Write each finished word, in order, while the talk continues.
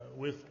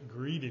with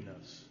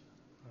greediness.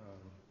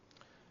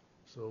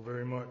 So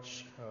very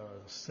much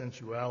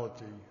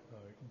sensuality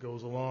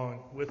goes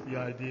along with the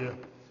idea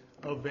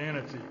of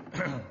vanity.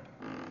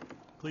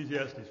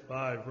 Ecclesiastes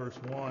 5, verse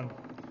 1.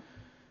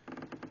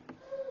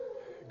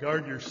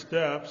 Guard your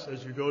steps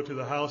as you go to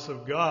the house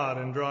of God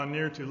and draw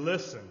near to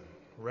listen,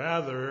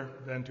 rather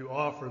than to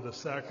offer the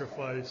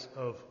sacrifice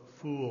of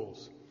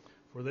fools.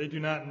 For they do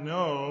not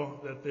know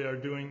that they are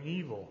doing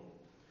evil.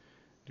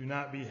 Do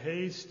not be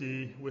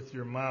hasty with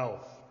your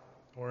mouth,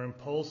 or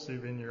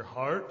impulsive in your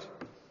heart,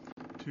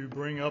 to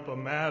bring up a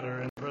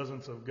matter in the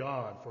presence of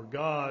God. For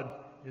God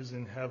is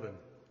in heaven,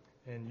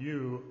 and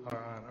you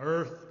are on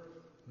earth.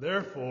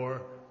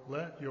 Therefore,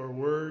 let your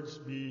words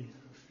be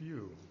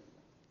few.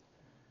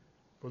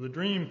 For the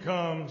dream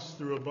comes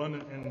through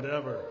abundant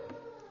endeavor,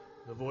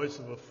 the voice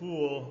of a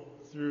fool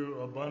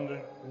through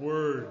abundant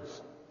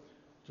words.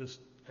 Just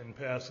in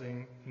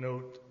passing,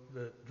 note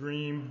that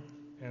dream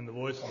and the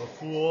voice of a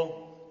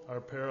fool are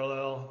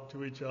parallel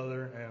to each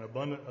other, and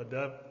abundant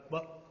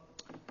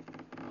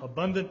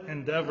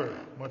endeavor,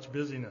 much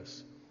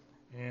busyness,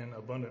 and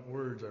abundant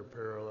words are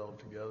parallel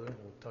together.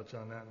 We'll touch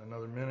on that in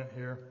another minute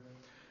here.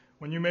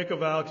 When you make a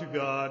vow to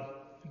God,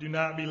 do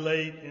not be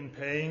late in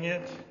paying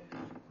it,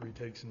 for he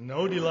takes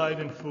no delight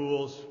in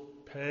fools.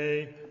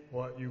 Pay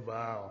what you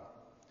vow.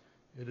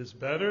 It is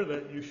better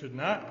that you should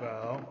not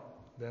vow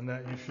than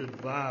that you should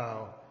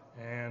vow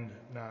and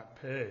not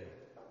pay.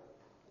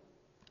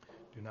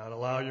 Do not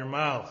allow your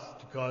mouth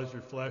to cause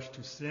your flesh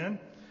to sin,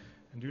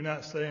 and do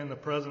not say in the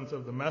presence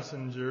of the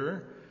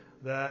messenger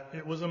that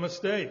it was a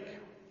mistake.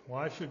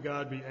 Why should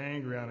God be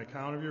angry on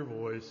account of your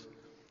voice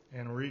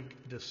and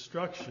wreak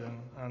destruction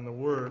on the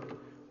work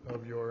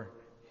of your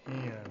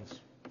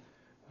hands?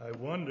 I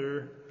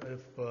wonder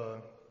if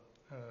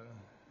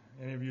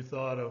any of you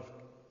thought of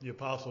the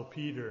Apostle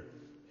Peter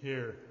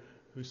here,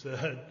 who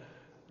said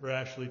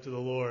rashly to the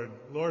Lord,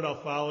 Lord,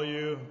 I'll follow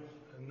you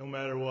no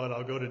matter what.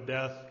 I'll go to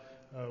death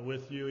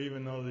with you,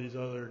 even though these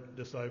other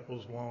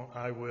disciples won't,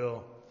 I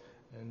will.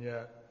 And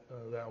yet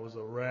that was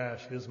a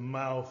rash. His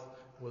mouth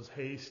was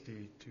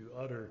hasty to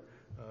utter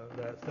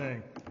that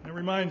thing. And it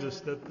reminds us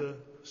that the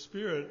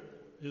spirit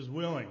is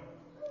willing,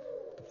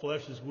 the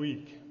flesh is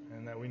weak,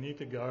 and that we need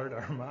to guard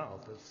our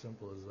mouth. As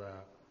simple as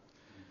that.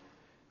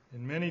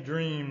 In many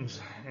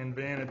dreams and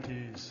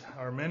vanities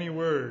are many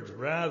words.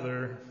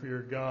 Rather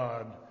fear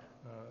God.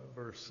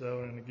 Verse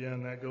 7. And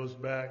again, that goes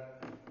back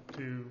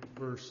to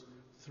verse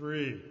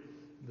 3.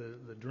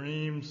 The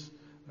dreams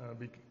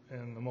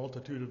and the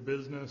multitude of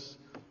business,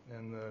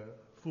 and the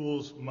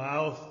fool's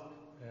mouth,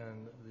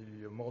 and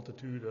the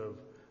multitude of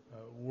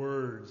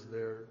words.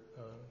 They're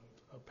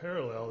a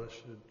parallel that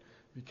should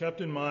be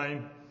kept in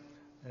mind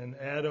and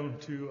add them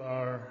to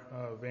our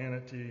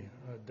vanity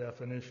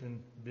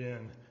definition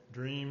bin.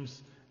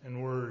 Dreams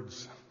and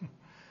words.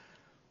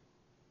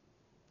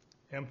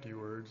 Empty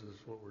words is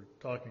what we're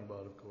talking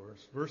about, of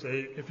course. Verse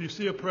 8, if you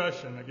see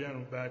oppression,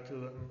 again, back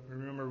to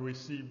remember we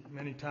see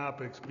many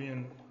topics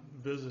being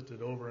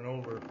visited over and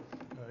over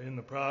in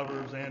the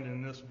Proverbs and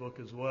in this book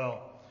as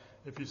well.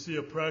 If you see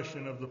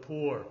oppression of the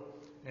poor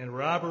and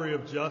robbery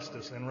of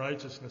justice and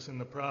righteousness in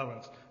the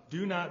province,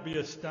 do not be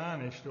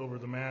astonished over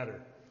the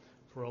matter.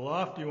 For a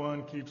lofty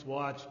one keeps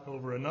watch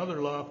over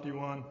another lofty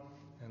one,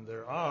 and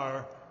there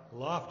are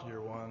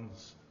loftier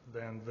ones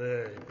than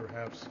they,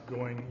 perhaps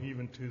going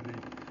even to the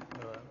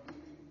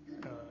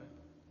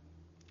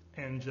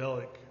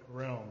angelic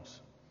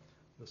realms,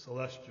 the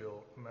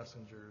celestial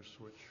messengers,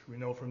 which we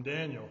know from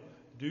Daniel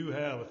do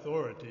have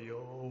authority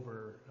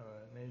over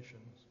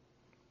nations.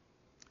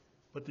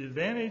 But the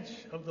advantage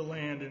of the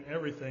land in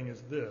everything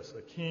is this: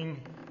 a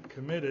king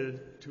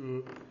committed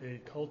to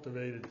a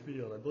cultivated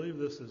field. I believe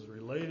this is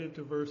related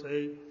to verse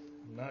 8.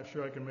 I'm not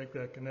sure I can make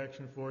that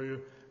connection for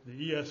you.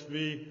 The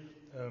ESV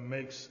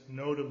makes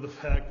note of the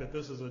fact that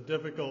this is a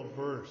difficult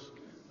verse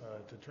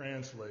to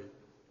translate.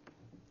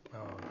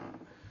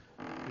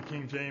 The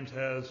King James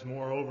has,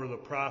 moreover, the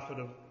profit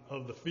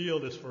of the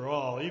field is for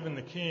all. Even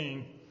the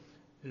king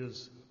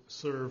is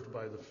served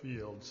by the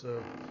field.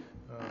 So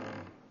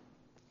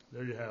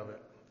there you have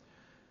it.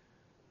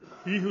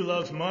 He who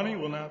loves money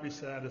will not be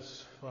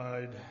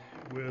satisfied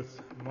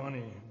with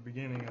money.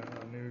 Beginning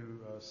a new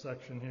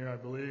section here, I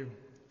believe,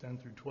 10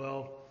 through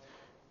 12.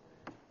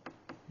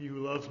 He who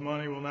loves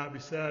money will not be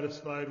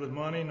satisfied with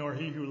money, nor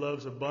he who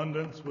loves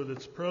abundance with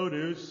its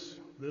produce.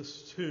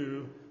 This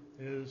too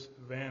is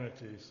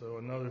vanity. So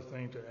another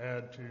thing to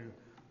add to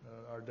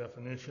our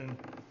definition.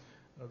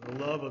 The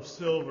love of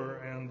silver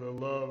and the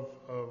love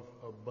of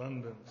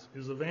abundance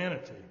is a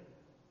vanity.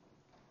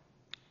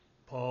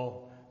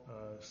 Paul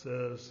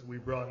says, we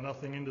brought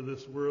nothing into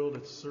this world,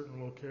 it's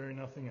certain we'll carry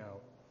nothing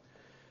out.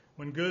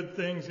 When good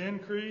things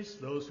increase,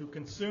 those who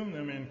consume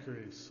them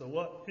increase. So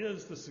what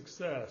is the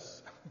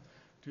success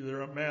to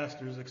their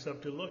masters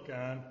except to look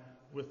on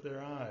with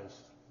their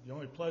eyes? The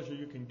only pleasure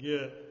you can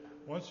get,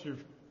 once your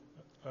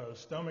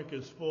stomach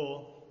is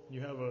full,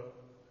 you have a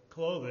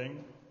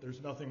clothing,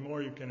 there's nothing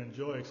more you can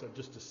enjoy except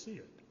just to see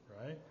it,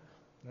 right?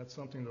 And that's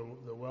something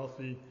the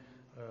wealthy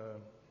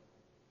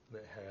they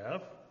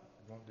have,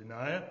 won't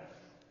deny it.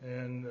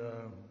 And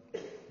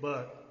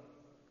but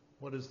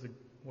what is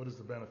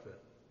the benefit?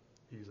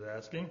 He's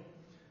asking.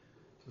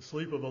 The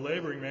sleep of a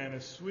laboring man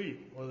is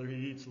sweet, whether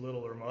he eats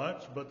little or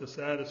much, but the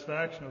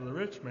satisfaction of the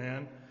rich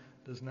man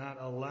does not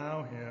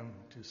allow him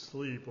to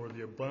sleep, or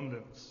the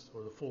abundance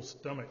or the full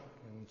stomach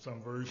in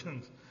some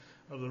versions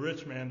of the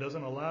rich man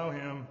doesn't allow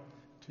him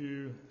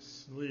to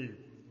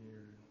sleep.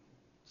 Your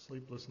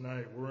sleepless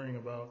night worrying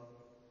about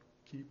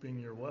keeping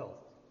your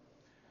wealth.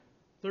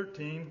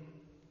 13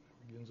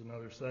 begins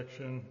another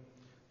section.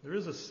 There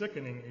is a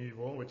sickening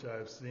evil which I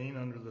have seen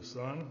under the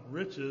sun,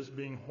 riches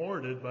being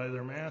hoarded by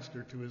their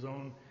master to his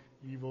own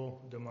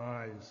evil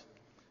demise.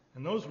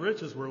 And those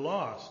riches were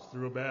lost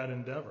through a bad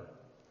endeavor.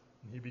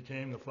 And he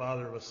became the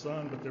father of a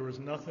son, but there was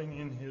nothing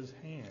in his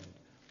hand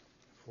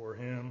for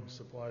him,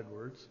 supplied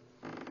words.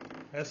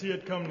 As he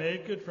had come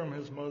naked from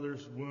his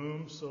mother's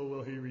womb, so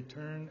will he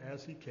return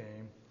as he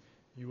came.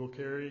 He will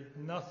carry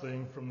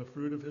nothing from the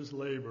fruit of his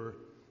labor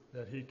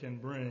that he can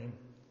bring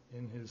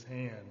in his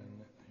hand.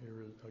 And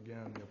here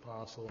again the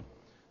apostle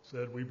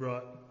said, we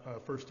brought,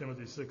 1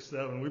 Timothy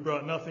 6:7, we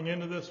brought nothing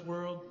into this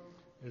world.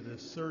 It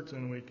is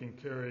certain we can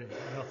carry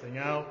nothing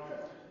out.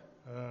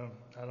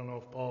 I don't know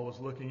if Paul was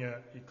looking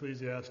at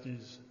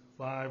Ecclesiastes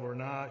 5 or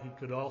not. He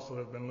could also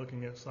have been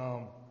looking at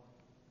Psalm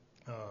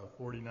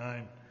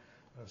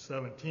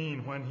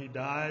 49:17. When he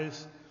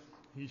dies,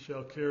 he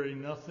shall carry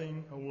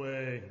nothing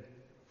away,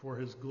 for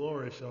his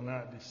glory shall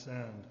not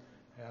descend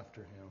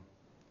after him.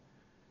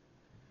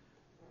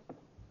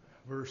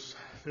 Verse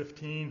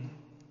 15,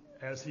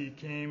 as he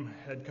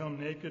had come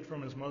naked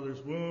from his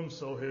mother's womb,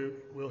 so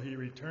will he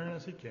return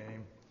as he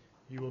came.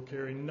 He will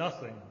carry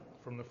nothing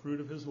from the fruit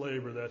of his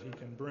labor that he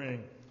can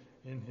bring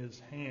in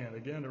his hand.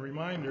 Again, a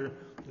reminder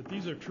that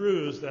these are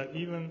truths that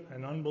even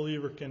an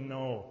unbeliever can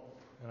know.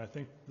 And I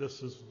think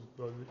this is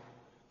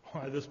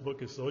why this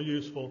book is so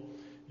useful.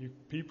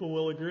 People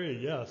will agree,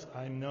 yes,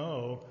 I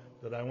know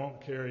that I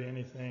won't carry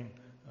anything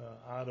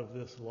out of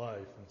this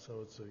life. And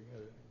so it's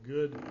a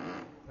good,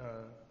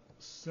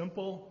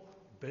 simple,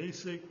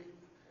 basic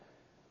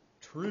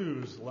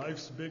truths,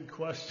 life's big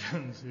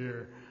questions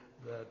here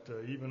that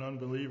even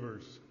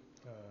unbelievers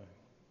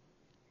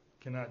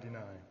cannot deny.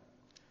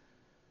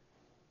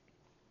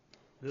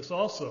 This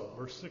also,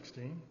 verse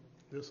 16,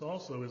 this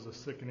also is a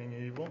sickening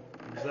evil.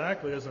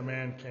 Exactly as a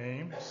man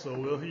came, so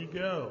will he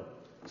go.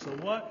 So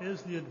what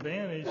is the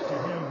advantage to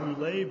him who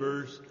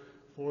labors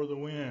for the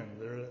wind?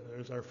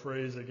 There's our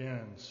phrase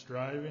again,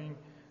 striving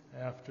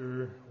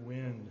after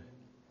wind.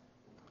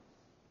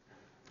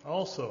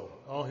 Also,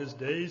 all his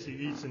days he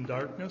eats in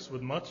darkness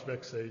with much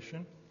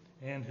vexation,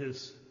 and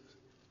his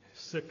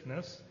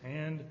sickness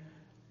and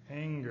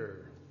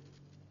anger.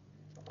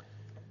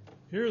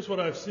 Here's what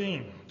I've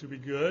seen to be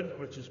good,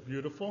 which is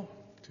beautiful,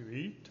 to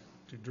eat,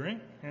 to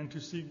drink, and to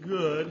see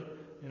good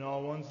in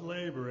all one's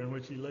labor in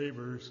which he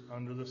labors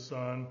under the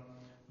sun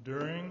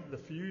during the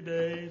few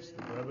days,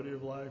 the brevity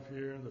of life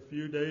here, the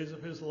few days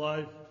of his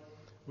life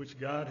which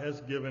God has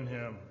given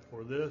him,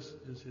 for this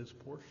is his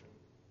portion.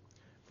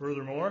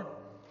 Furthermore,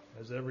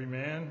 as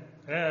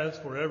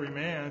for every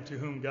man to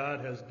whom God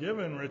has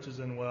given riches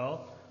and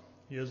wealth,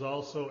 he has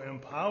also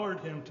empowered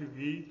him to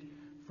eat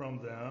from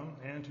them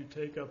and to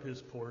take up his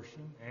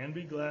portion and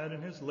be glad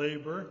in his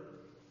labor.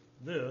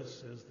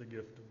 This is the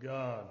gift of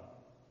God.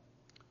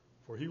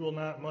 For he will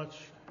not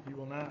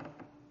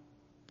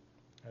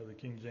I have the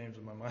King James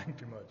in my mind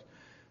too much.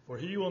 For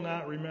he will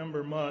not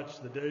remember much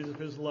the days of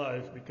his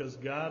life, because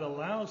God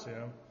allows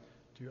him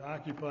to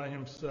occupy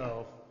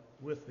himself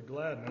with the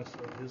gladness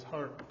of his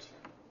heart.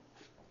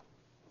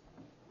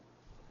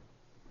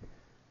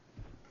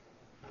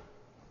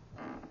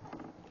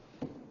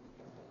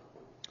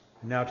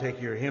 Now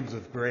take your hymns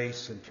of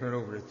grace and turn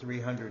over to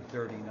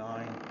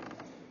 339.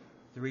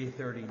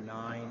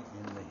 339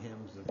 in the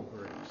hymns of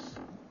grace.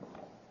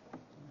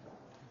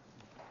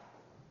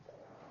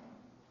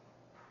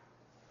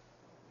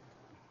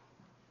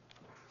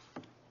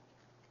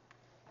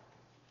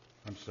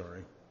 I'm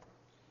sorry.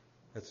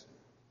 That's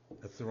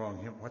the wrong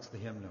hymn. What's the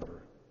hymn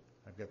number?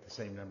 I've got the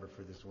same number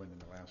for this one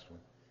and the last one.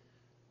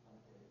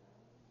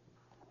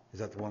 Is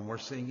that the one we're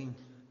singing?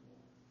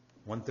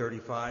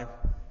 135?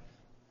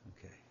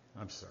 Okay.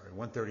 I'm sorry.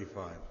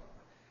 135.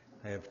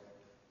 I have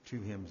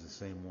two hymns, the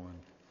same one.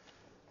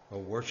 Oh,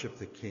 Worship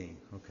the King.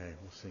 Okay,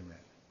 we'll sing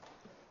that.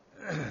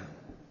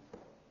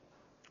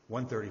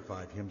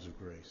 135, Hymns of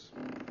Grace.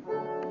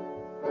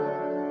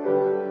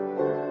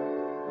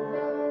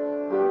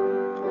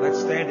 Let's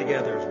stand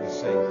together as we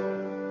sing.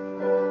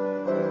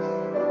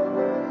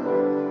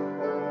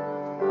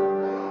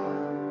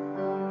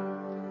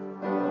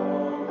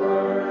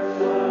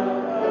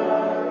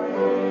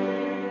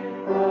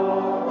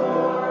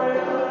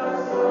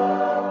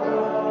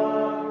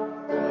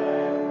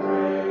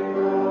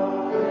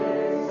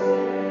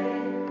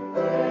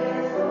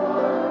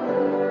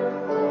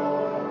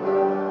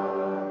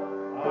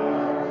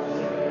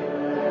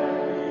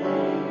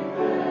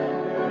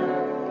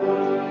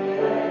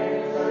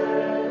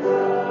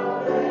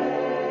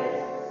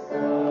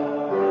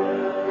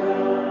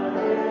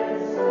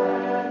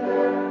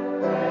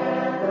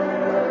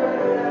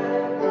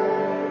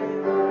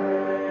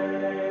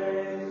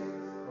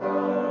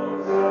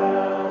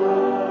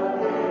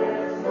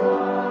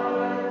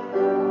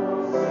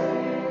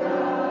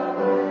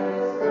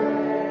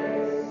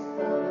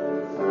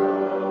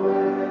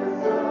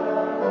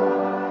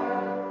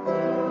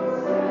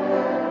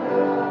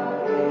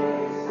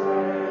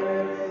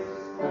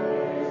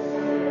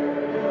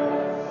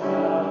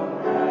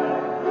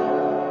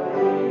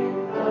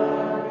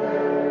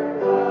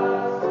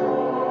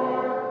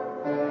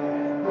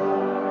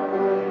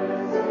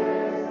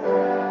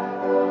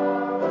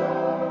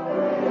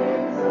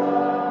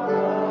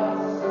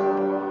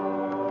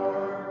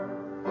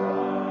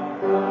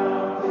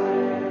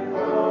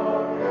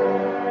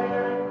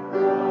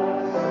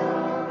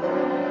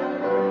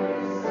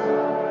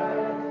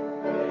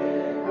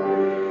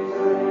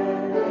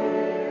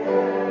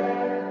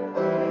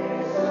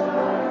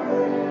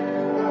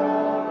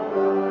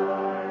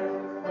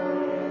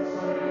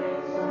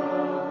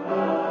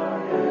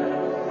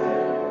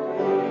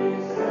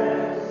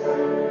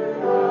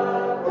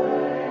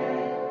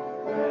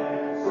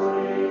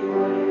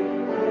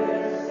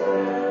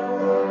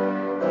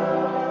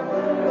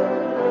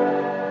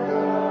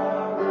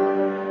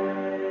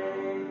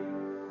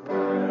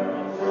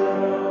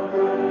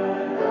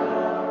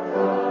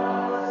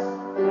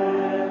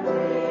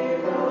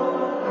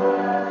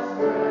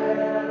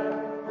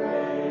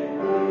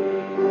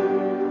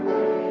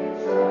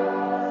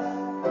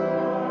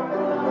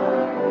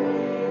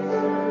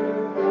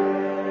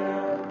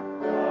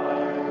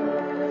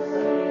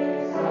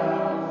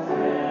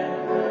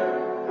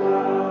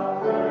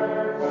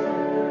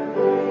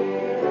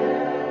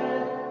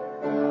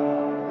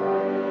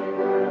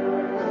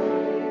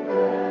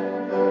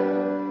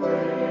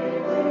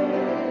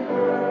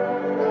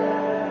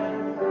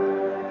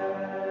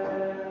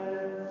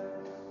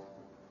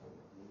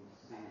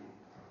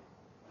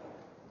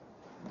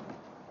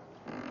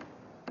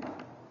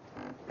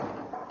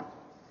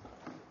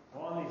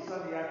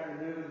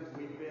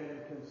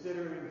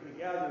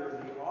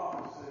 together the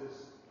offices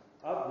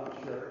of the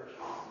church.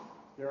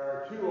 There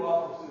are two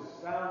offices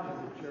found in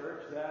the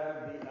church, that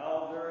of the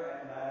elder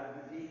and that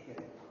of the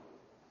deacon.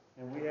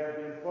 And we have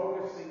been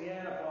focusing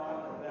in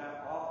upon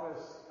that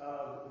office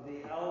of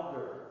the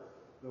elder,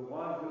 the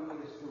one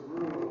who is to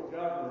rule,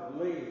 govern,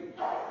 lead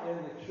in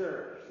the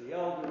church. The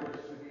elder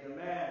is to be a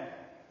man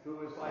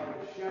who is like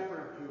a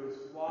shepherd to his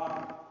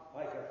flock,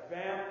 like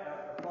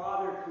a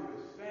father to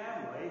his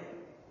family,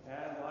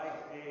 and like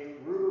a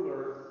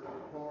ruler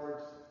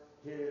towards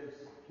his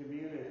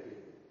community.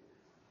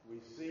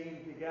 We've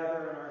seen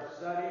together in our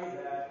study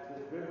that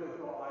the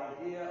biblical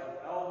idea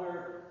of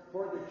elder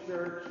for the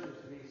church is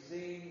to be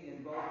seen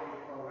in both a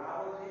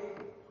plurality,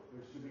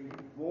 there's to be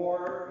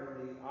more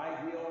in the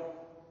ideal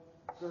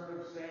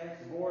circumstance,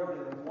 more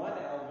than one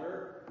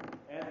elder,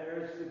 and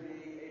there is to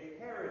be a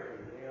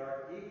parity. They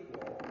are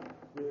equal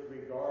with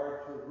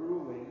regard to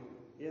ruling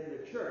in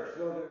the church.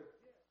 So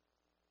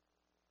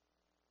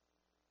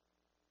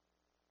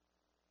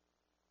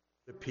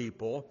the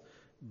people,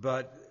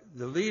 but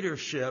the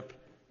leadership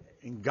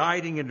in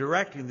guiding and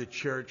directing the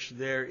church,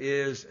 there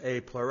is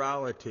a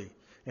plurality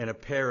and a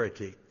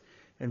parity.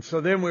 And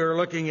so then we were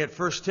looking at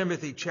 1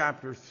 Timothy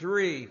chapter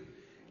 3,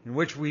 in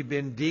which we've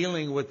been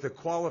dealing with the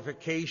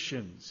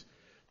qualifications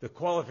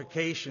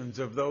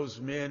of those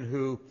men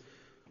who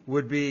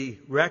would be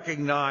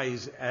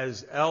recognized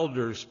as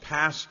elders,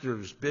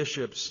 pastors,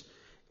 bishops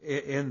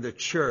in the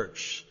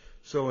church.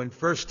 So in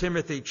 1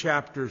 Timothy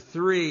chapter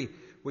 3,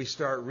 we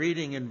start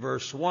reading in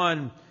verse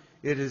 1,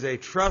 it is a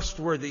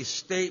trustworthy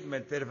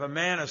statement that if a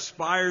man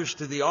aspires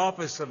to the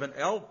office of an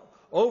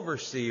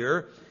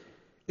overseer,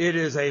 it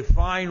is a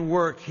fine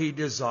work he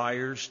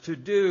desires to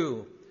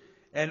do.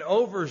 An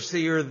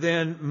overseer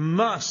then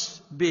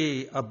must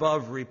be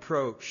above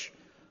reproach,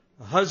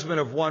 a husband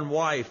of one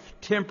wife,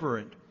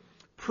 temperate,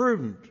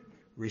 prudent,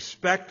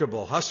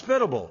 respectable,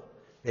 hospitable,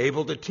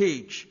 able to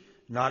teach,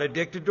 not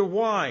addicted to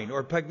wine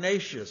or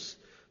pugnacious,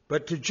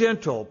 but to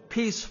gentle,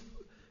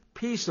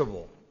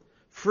 peaceable,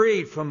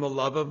 freed from the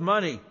love of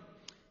money.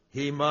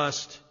 He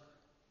must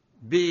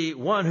be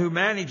one who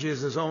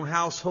manages his own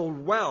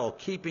household well,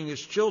 keeping his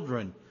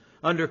children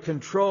under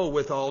control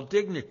with all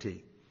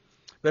dignity.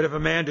 But if a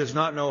man does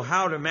not know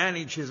how to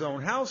manage his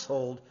own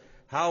household,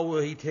 how will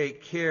he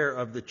take care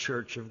of the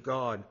church of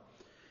God?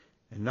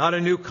 And not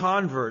a new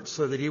convert,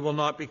 so that he will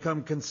not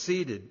become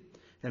conceited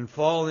and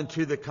fall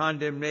into the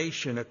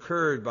condemnation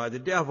occurred by the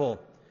devil.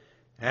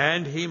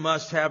 And he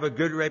must have a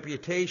good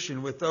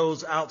reputation with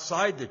those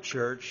outside the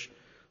church,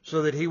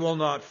 so that he will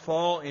not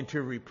fall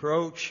into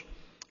reproach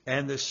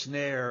and the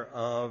snare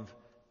of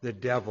the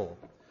devil.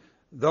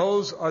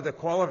 Those are the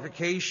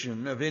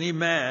qualification of any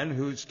man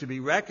who's to be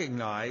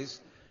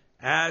recognized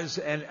as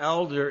an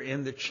elder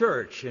in the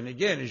church. And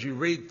again, as you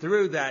read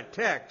through that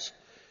text,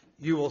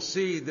 you will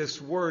see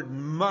this word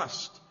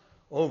must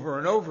over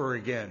and over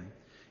again.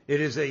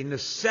 It is a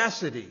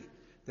necessity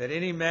that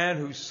any man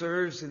who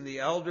serves in the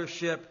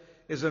eldership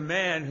is a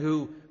man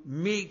who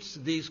meets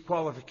these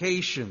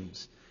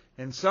qualifications.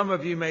 And some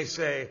of you may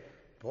say,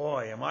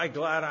 boy, am I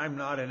glad I'm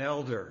not an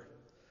elder.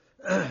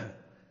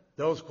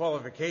 Those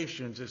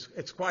qualifications,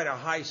 it's quite a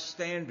high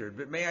standard.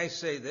 But may I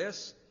say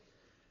this?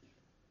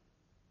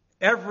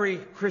 Every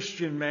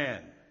Christian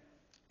man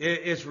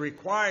is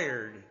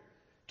required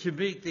to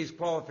meet these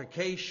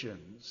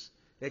qualifications,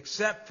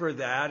 except for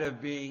that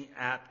of being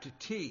apt to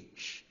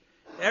teach.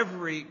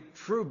 Every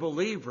true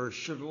believer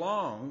should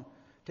long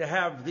to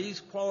have these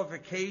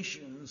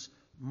qualifications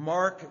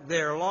mark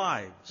their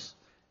lives.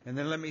 And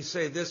then let me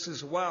say this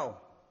as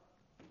well.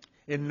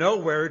 In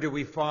nowhere do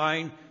we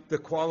find the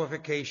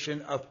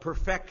qualification of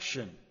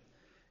perfection.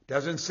 It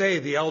doesn't say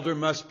the elder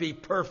must be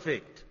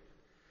perfect.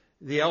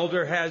 The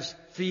elder has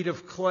feet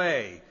of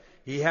clay.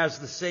 He has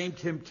the same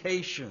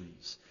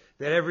temptations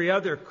that every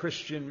other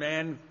Christian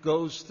man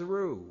goes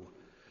through.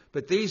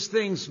 But these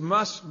things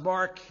must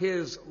mark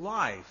his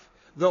life,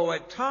 though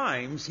at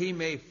times he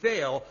may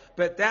fail,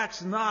 but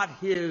that's not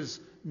his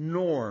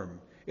norm.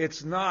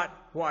 It's not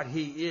what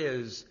he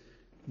is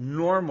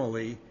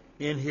normally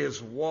in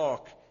his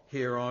walk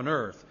here on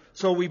earth.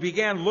 So we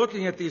began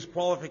looking at these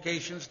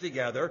qualifications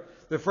together.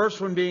 The first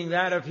one being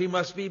that of he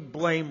must be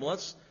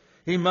blameless.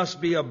 He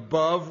must be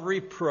above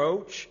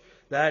reproach.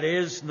 That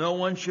is, no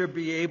one should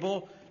be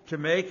able to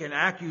make an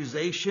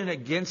accusation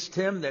against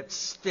him that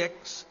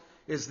sticks,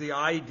 is the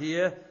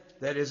idea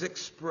that is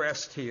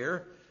expressed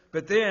here.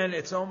 But then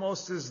it's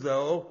almost as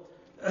though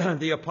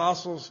the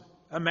apostles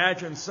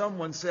imagine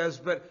someone says,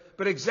 but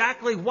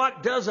exactly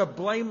what does a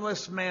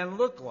blameless man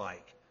look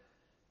like?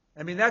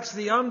 I mean, that's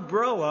the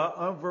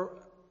umbrella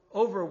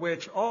over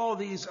which all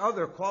these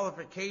other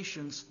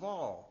qualifications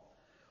fall.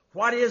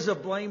 What is a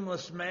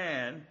blameless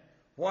man?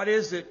 What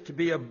is it to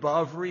be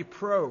above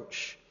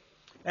reproach?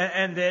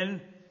 And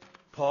then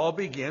Paul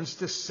begins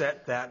to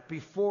set that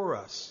before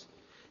us.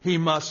 He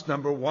must,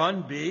 number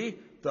one, be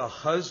the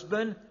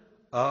husband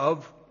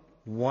of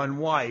one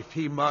wife.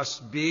 He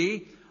must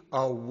be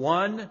a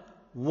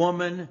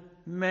one-woman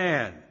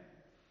man.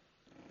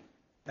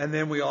 And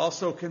then we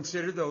also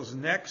consider those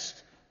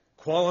next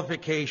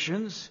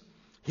qualifications.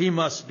 He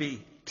must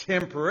be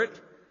temperate.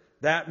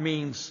 That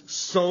means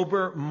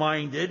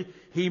sober-minded.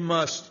 He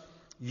must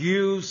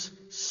use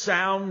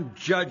sound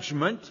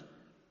judgment.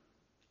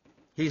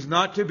 He's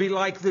not to be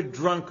like the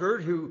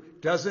drunkard who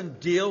doesn't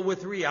deal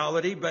with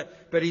reality,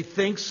 but he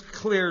thinks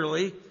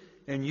clearly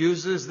and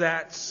uses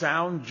that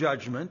sound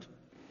judgment.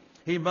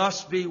 He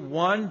must be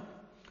one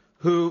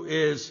who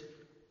is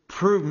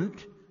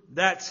prudent.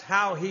 That's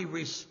how he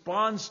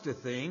responds to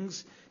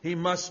things. He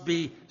must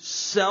be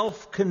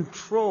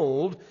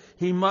self-controlled.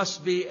 He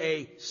must be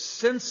a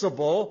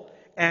sensible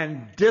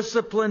and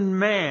disciplined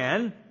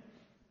man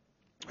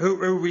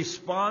who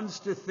responds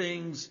to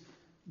things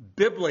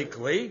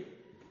biblically.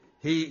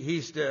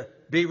 He's to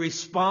be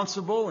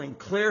responsible and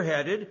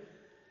clear-headed.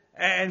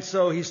 And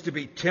so he's to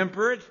be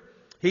temperate.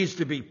 He's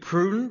to be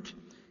prudent.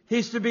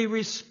 He's to be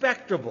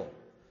respectable.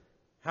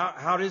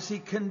 How does he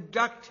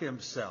conduct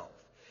himself?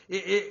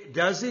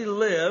 Does he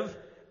live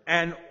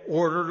an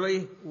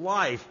orderly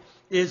life?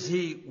 Is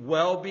he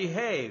well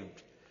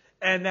behaved?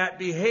 And that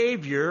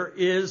behavior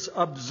is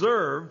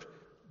observed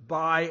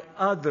by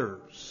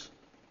others.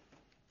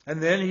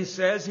 And then he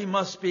says he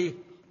must be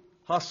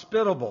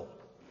hospitable.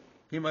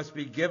 He must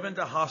be given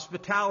to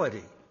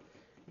hospitality.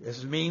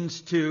 This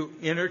means to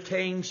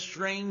entertain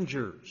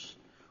strangers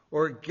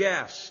or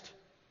guests.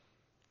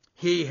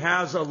 He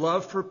has a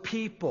love for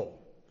people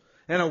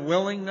and a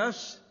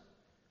willingness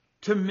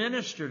to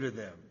minister to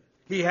them.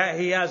 He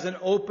has an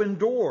open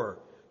door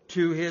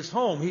to his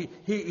home.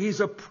 He's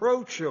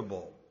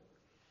approachable.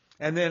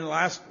 And then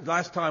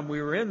last time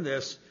we were in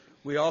this,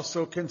 we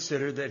also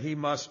considered that he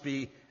must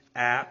be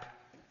apt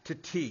to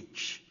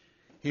teach.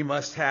 He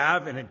must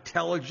have an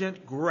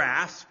intelligent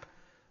grasp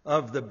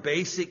of the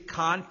basic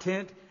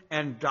content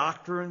and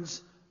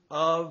doctrines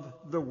of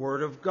the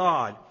Word of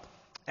God,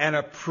 and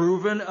a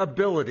proven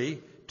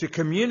ability to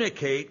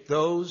communicate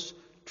those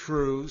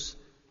truths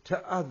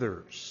to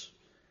others.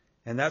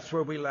 And that's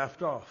where we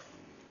left off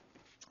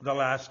the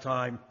last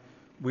time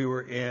we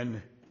were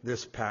in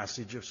this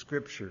passage of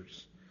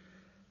Scriptures.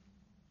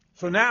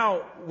 So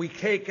now we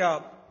take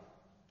up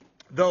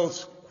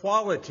those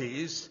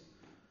qualities,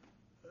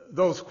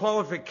 those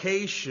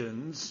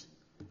qualifications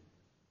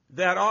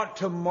that ought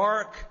to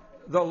mark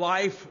the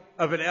life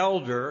of an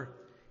elder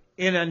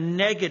in a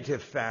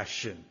negative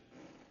fashion.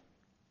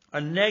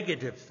 A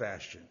negative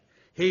fashion.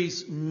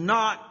 He's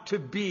not to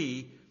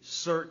be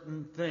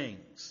certain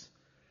things.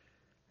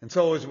 And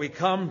so as we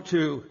come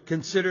to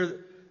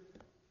consider,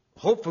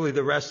 hopefully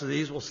the rest of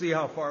these, we'll see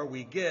how far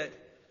we get.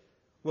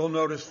 We'll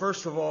notice,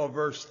 first of all,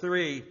 verse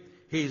 3,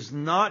 he's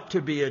not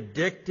to be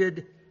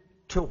addicted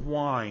to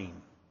wine.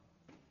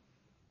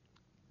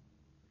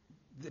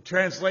 The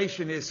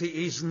translation is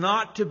he's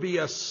not to be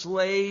a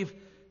slave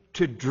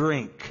to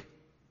drink.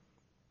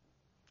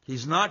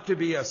 He's not to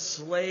be a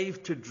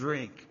slave to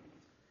drink.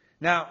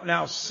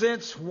 Now,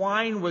 since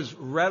wine was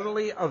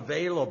readily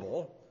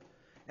available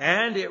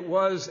and it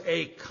was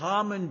a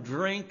common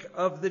drink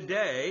of the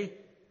day,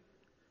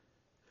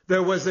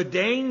 there was a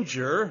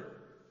danger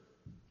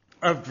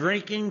of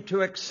drinking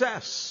to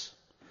excess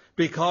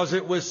because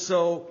it was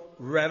so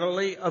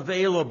readily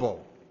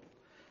available.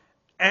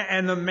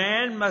 And the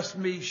man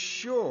must be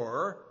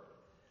sure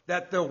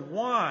that the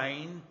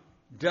wine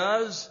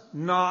does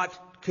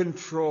not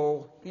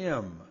control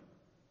him.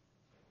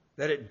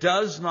 That it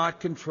does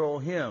not control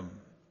him.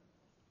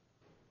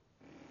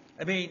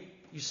 I mean,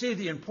 you see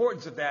the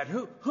importance of that.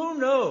 Who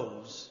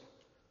knows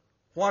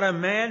what a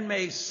man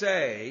may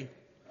say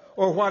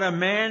or what a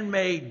man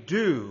may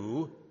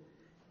do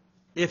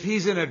if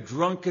he's in a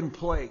drunken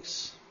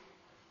place?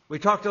 We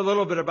talked a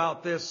little bit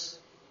about this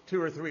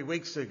 2 or 3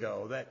 weeks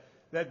ago,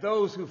 that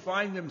those who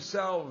find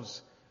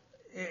themselves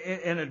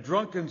in a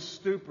drunken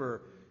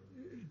stupor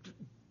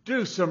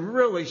do some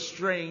really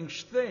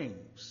strange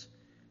things.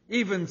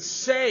 Even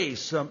say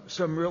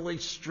some really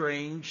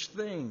strange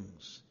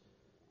things.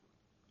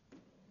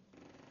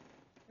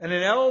 And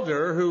an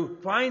elder who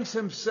finds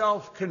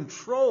himself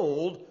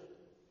controlled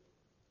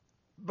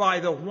by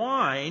the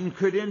wine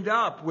could end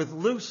up with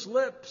loose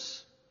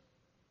lips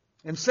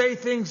and say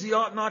things he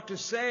ought not to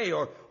say,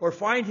 or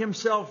find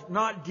himself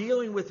not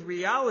dealing with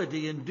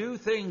reality and do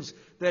things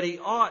that he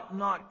ought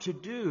not to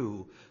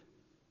do.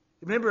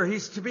 Remember,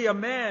 he's to be a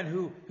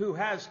man who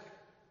has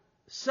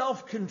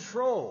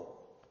self-control.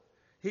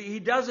 He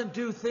doesn't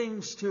do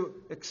things to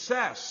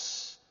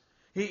excess.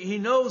 He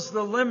knows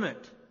the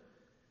limit.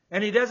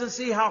 And he doesn't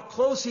see how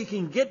close he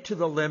can get to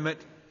the limit,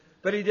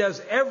 but he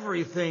does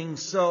everything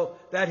so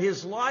that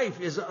his life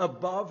is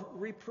above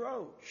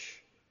reproach.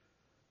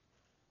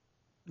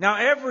 Now,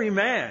 every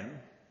man,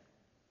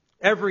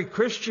 every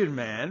Christian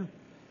man,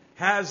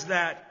 has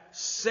that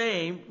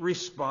same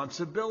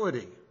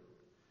responsibility.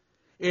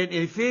 In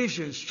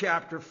Ephesians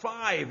chapter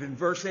 5 and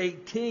verse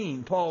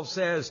 18, Paul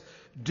says,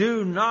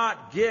 "Do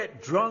not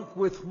get drunk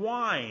with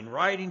wine,"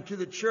 writing to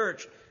the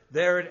church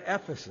there at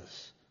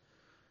Ephesus.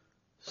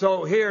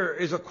 So here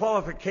is a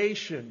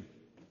qualification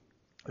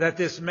that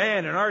this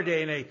man in our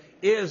day and age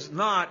is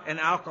not an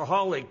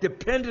alcoholic,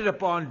 dependent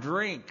upon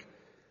drink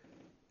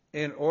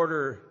in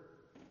order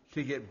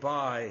to get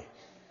by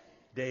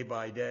day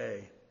by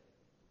day.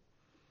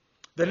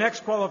 The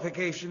next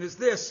qualification is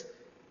this: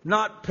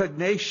 not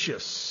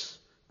pugnacious,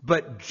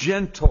 but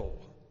gentle.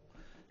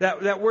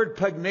 That word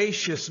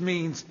pugnacious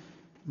means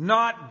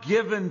not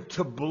given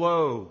to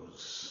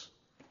blows.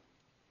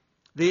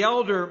 The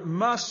elder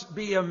must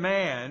be a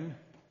man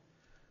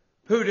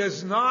who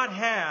does not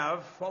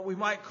have what we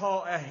might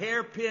call a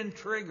hairpin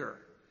trigger.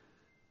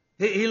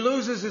 He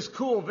loses his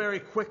cool very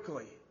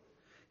quickly.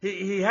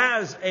 He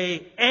has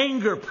an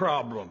anger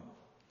problem.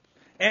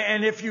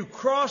 And if you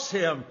cross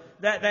him,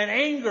 that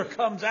anger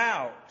comes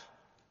out.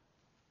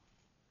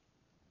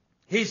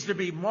 He's to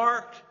be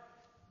marked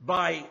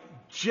by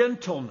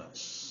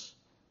gentleness.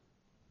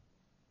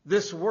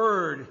 This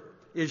word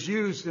is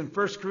used in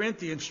 1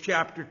 Corinthians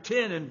chapter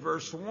 10 and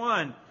verse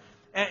 1.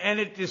 And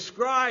it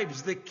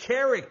describes the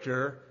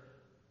character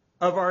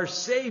of our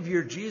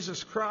Savior,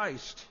 Jesus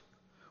Christ.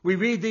 We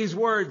read these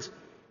words,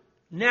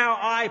 "Now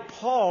I,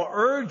 Paul,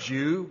 urge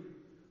you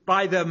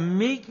by the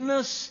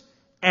meekness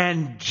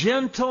and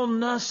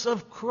gentleness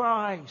of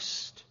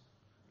Christ."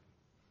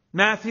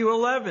 Matthew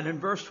 11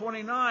 and verse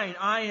 29,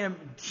 "I am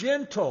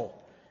gentle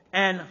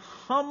and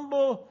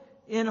humble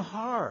in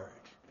heart."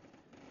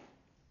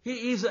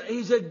 He's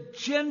a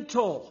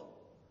gentle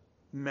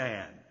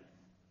man.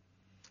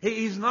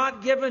 He's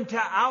not given to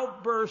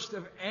outbursts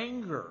of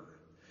anger.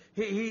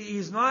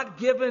 He's not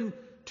given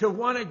to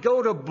want to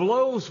go to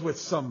blows with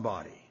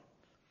somebody.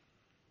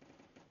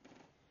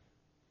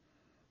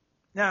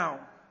 Now,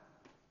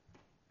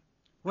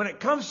 when it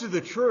comes to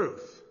the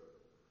truth,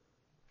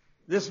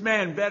 this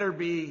man better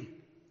be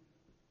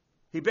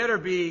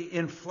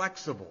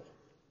inflexible.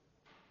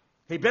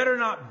 He better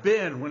not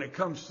bend when it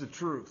comes to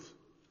truth.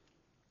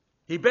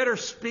 He better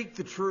speak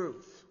the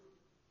truth.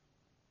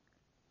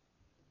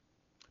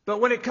 But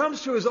when it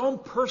comes to his own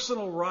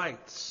personal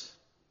rights,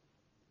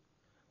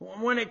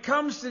 when it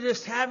comes to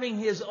just having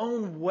his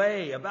own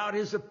way about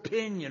his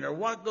opinion or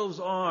what goes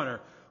on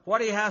or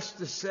what he has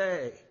to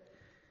say,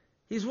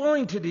 he's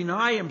willing to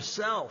deny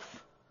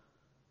himself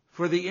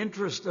for the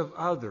interest of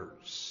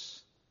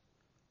others.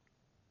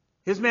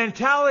 His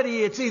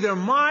mentality, it's either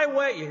my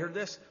way, you heard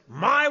this,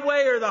 my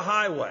way or the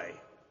highway.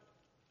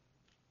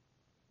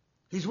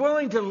 He's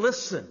willing to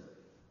listen.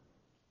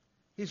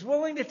 He's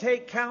willing to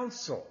take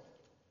counsel.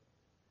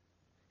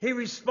 He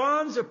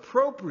responds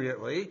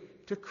appropriately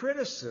to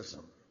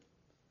criticism.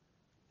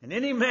 And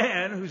any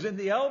man who's in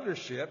the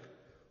eldership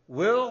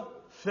will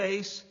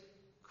face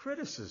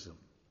criticism.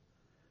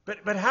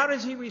 But how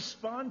does he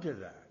respond to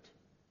that?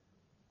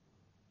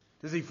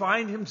 Does he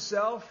find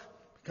himself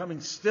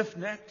becoming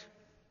stiff-necked?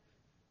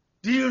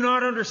 Do you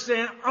not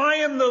understand? I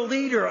am the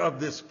leader of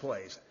this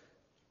place.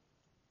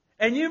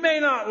 And you may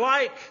not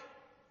like,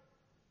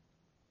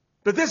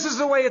 but this is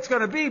the way it's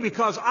going to be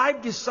because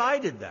I've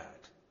decided that.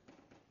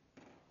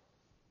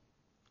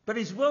 But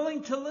he's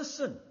willing to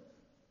listen.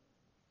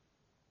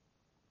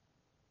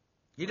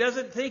 He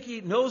doesn't think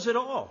he knows it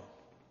all.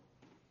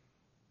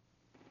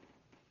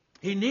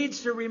 He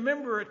needs to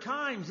remember at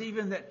times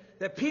even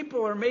that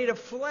people are made of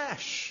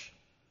flesh.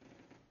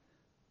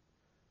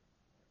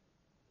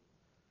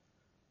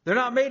 They're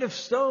not made of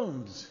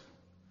stones.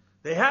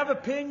 They have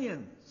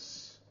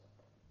opinions.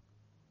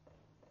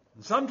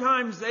 And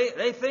sometimes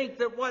they think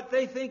that what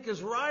they think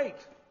is right.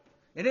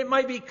 And it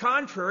might be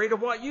contrary to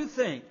what you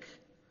think.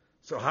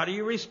 So how do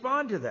you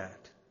respond to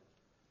that?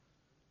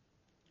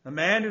 A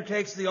man who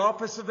takes the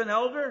office of an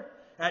elder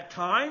at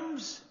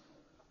times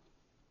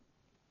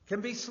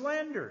can be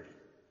slandered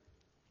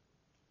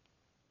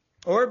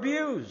or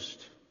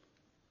abused.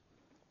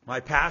 My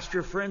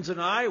pastor friends and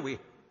I, we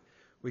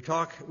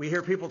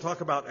hear people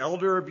talk about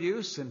elder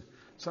abuse, and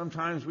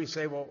sometimes we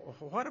say, well,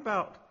 what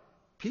about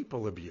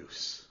people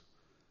abuse?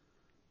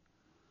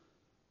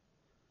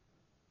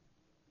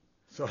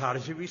 So how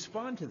did you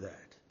respond to that?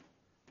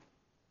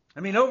 I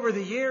mean, over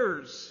the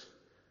years,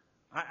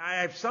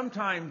 I've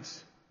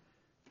sometimes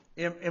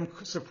am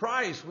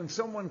surprised when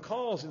someone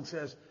calls and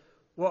says,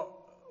 well,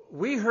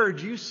 we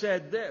heard you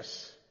said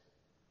this,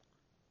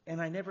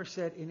 and I never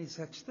said any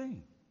such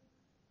thing.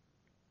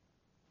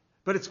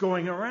 But it's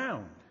going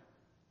around.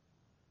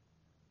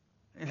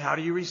 And how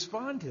do you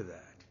respond to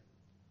that?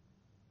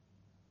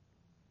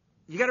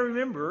 You got to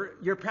remember,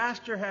 your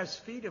pastor has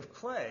feet of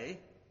clay,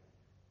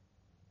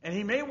 and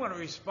he may want to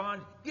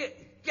respond,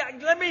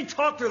 let me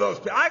talk to those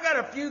people. I got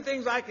a few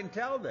things I can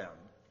tell them.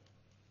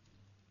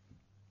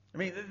 I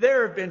mean,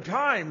 there have been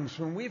times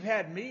when we've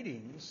had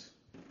meetings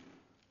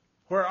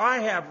where I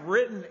have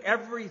written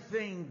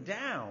everything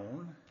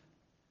down,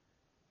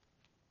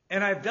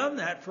 and I've done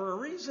that for a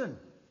reason.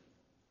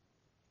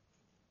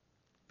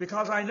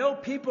 Because I know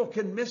people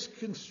can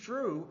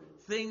misconstrue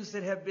things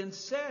that have been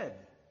said.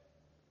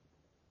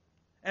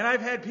 And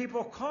I've had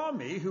people call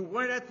me who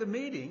weren't at the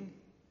meeting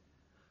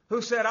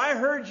who said, I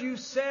heard you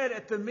said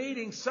at the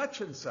meeting such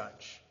and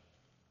such,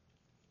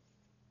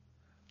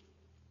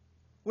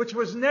 which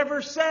was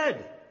never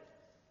said.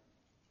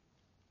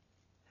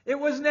 It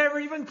was never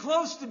even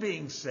close to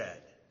being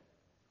said.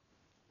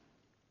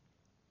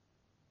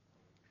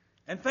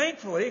 And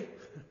thankfully,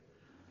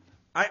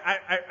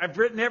 I've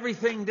written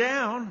everything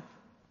down,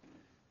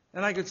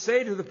 and I could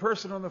say to the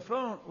person on the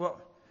phone, well,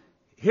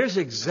 here's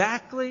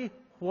exactly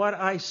what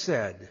I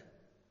said,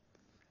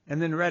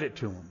 and then read it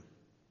to him.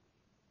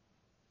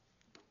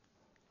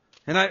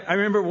 And I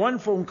remember one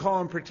phone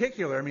call in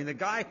particular. I mean, the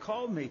guy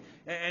called me,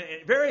 and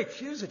very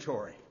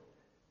accusatory.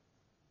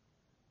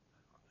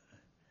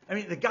 I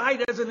mean, the guy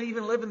doesn't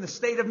even live in the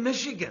state of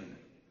Michigan.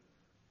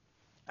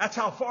 That's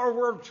how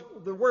far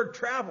the word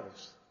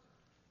travels.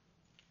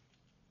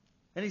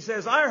 And he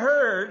says, I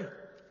heard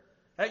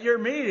at your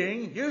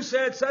meeting you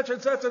said such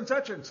and such and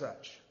such and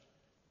such.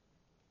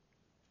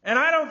 And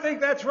I don't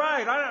think that's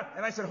right.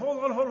 And I said, hold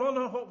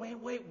on,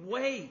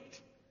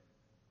 wait.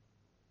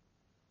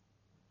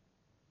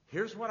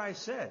 Here's what I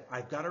said.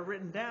 I've got it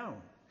written down.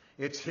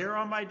 It's here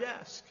on my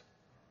desk.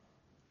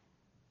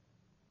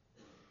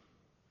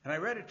 And I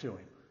read it to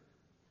him.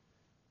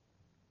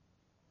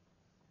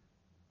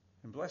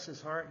 And bless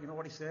his heart, you know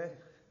what he said?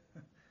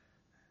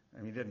 I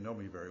mean, he didn't know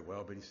me very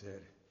well, but he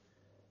said,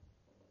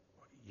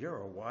 you're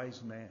a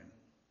wise man.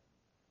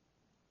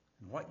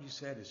 And what you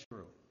said is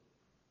true.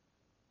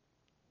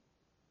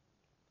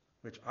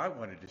 Which I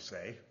wanted to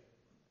say,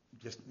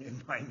 just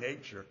in my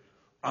nature,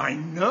 I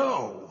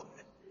know.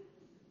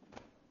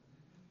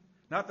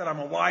 Not that I'm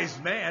a wise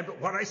man,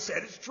 but what I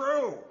said is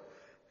true.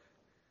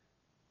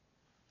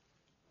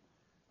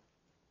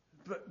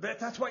 But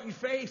that's what you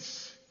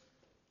face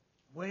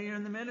when you're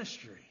in the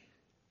ministry.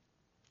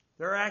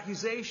 There are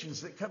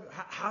accusations that come.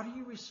 How do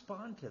you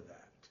respond to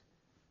that?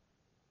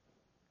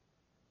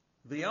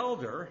 The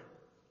elder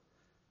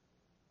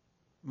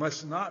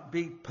must not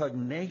be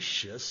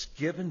pugnacious,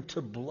 given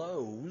to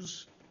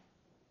blows,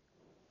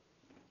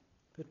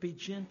 but be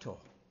gentle.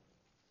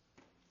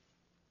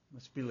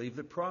 Must believe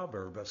the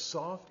proverb, a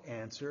soft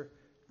answer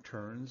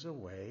turns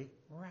away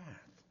wrath.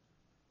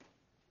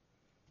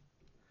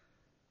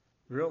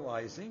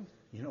 Realizing,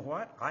 you know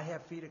what? I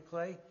have feet of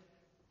clay,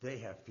 they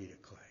have feet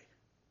of clay.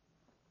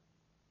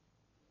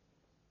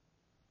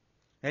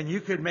 And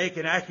you could make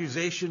an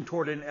accusation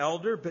toward an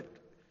elder, but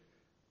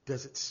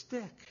does it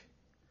stick?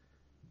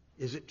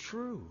 Is it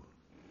true?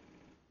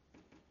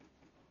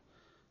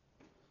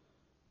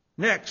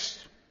 Next,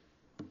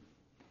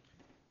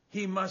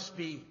 he must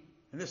be,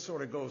 and this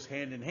sort of goes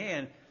hand in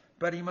hand,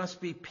 but he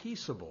must be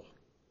peaceable,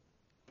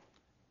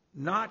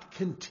 not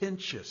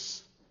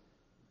contentious,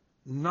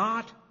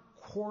 not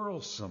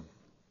quarrelsome.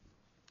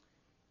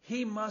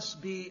 He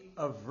must be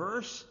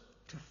averse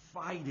to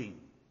fighting.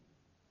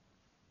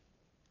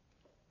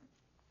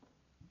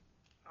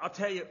 I'll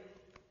tell you,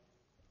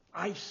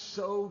 I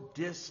so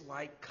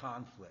dislike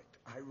conflict.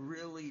 I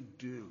really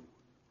do.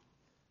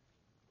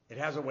 It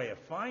has a way of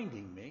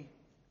finding me,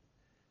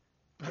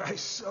 but I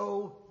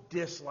so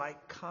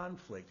dislike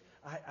conflict.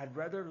 I'd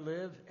rather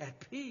live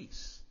at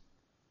peace.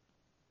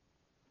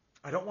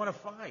 I don't want to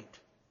fight.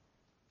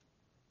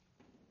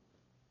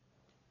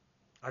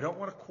 I don't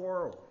want to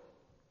quarrel.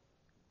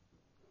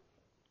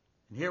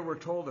 And here we're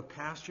told a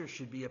pastor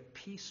should be a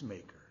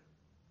peacemaker,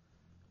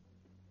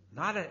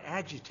 not an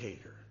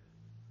agitator,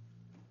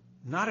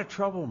 not a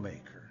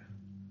troublemaker.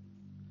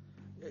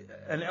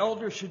 An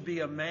elder should be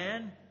a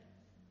man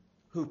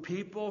who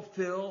people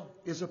feel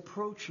is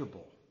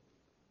approachable.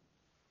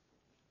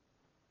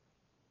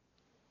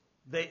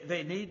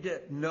 They need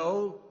to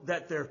know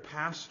that their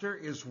pastor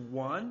is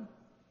one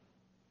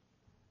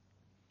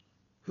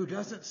who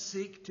doesn't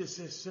seek to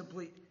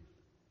simply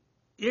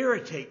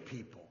irritate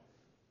people.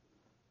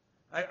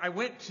 I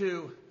went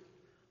to,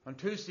 on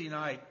Tuesday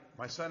night,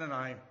 my son and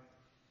I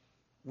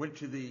went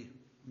to the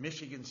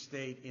Michigan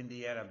State,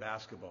 Indiana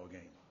basketball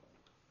game.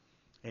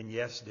 And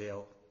yes,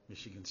 Dale,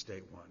 Michigan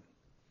State won.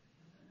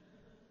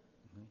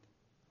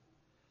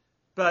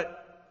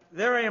 But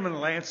there I am in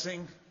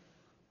Lansing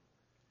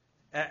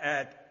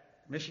at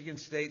Michigan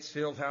State's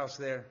field house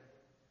there.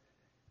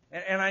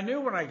 And I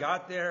knew when I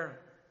got there,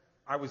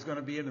 I was going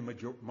to be in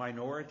the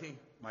minority,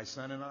 my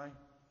son and I.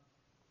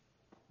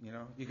 You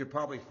know, you could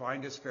probably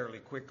find us fairly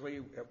quickly.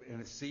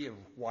 In a sea of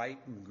white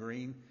and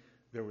green,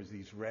 there was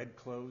these red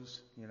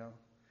clothes, you know,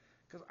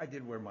 because I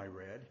did wear my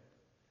red.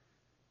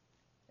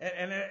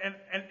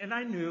 And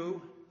I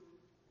knew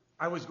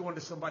I was going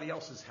to somebody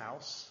else's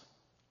house.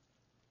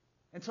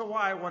 And so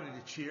why I wanted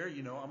to cheer,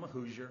 you know, I'm a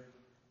Hoosier.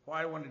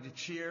 Why I wanted to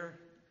cheer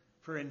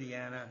for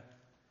Indiana,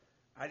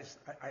 I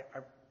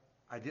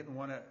didn't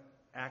want to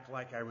act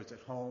like I was at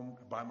home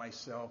by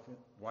myself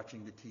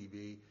watching the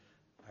TV.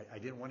 I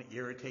didn't want to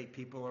irritate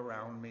people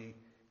around me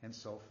and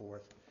so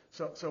forth.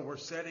 So we're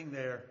sitting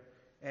there,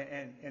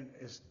 and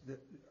as the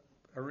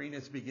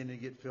arena's beginning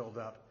to get filled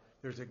up,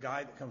 there's a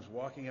guy that comes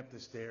walking up the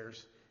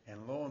stairs,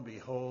 and lo and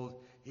behold,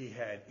 he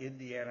had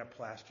Indiana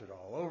plastered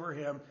all over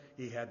him.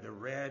 He had the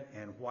red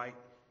and white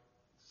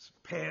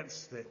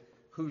pants that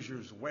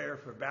Hoosiers wear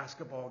for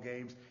basketball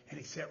games, and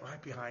he sat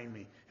right behind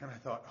me. And I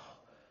thought,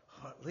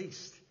 oh, at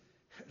least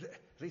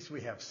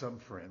we have some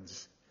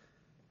friends.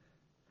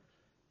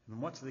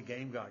 And once the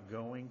game got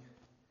going,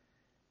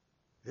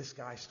 this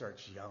guy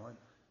starts yelling.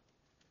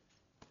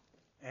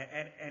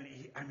 And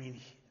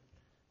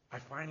I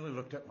finally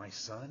looked at my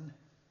son,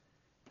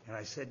 And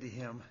I said to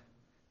him,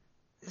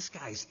 this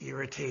guy's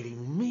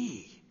irritating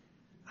me.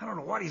 I don't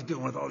know what he's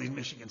doing with all these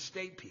Michigan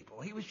State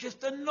people. He was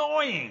just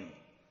annoying.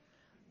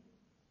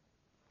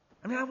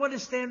 I mean, I want to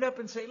stand up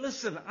and say,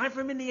 listen, I'm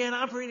from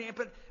Indiana,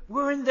 but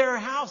we're in their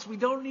house. We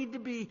don't need to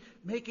be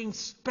making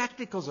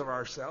spectacles of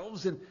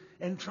ourselves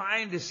and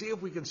trying to see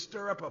if we can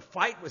stir up a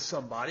fight with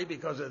somebody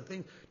because of the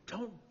thing.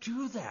 Don't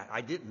do that.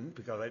 I didn't,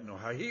 because I didn't know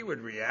how he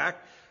would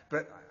react.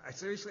 But I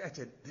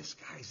said, this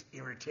guy's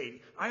irritating.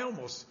 I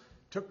almost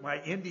took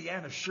my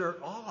Indiana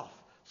shirt off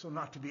so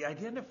not to be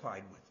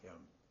identified with him.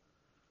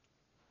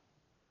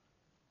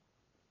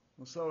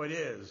 Well, so it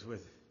is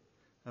with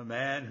a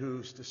man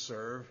who's to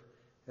serve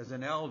as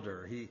an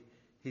elder.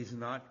 He's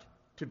not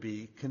to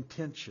be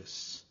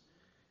contentious.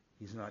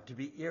 He's not to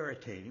be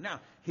irritating.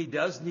 Now, he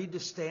does need to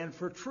stand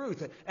for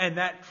truth, and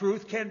that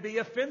truth can be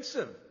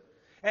offensive.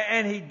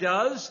 And he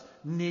does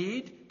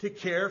need to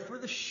care for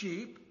the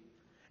sheep.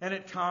 And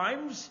at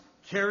times,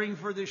 caring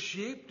for the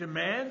sheep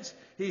demands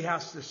he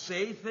has to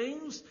say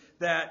things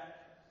that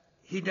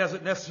he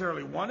doesn't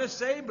necessarily want to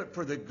say, but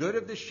for the good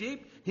of the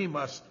sheep, he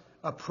must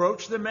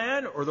approach the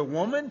man or the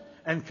woman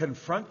and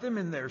confront them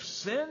in their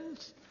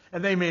sins.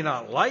 And they may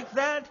not like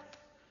that.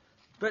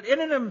 But in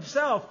and of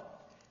himself,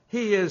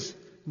 he is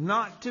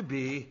not to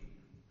be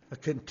a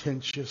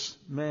contentious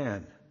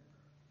man.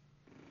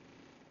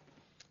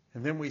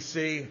 And then we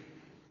see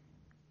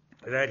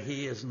that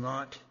he is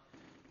not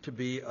to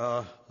be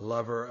a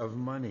lover of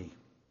money.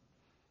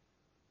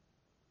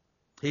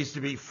 He's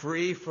to be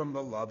free from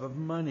the love of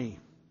money.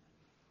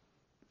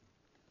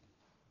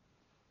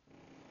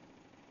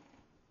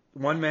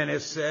 One man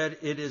has said,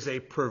 it is a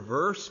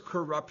perverse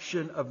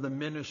corruption of the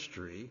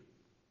ministry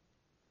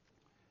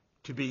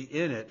to be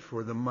in it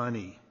for the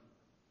money.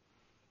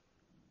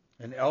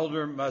 An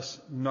elder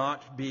must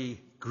not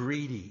be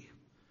greedy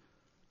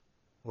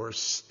or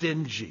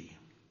stingy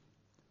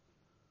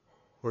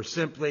or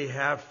simply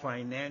have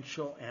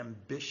financial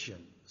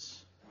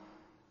ambitions.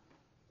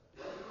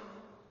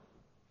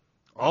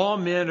 All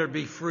men are to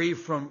be free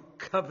from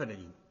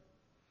coveting.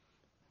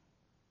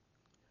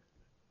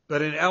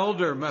 But an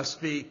elder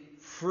must be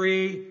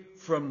free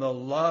from the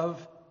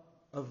love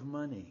of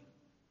money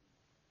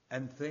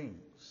and things.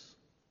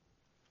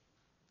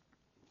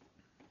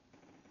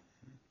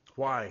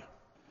 Why?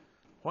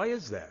 Why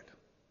is that?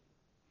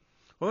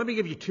 Well, let me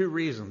give you two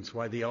reasons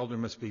why the elder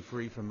must be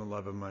free from the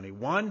love of money.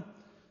 One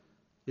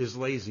is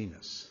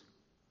laziness.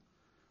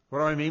 What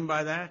do I mean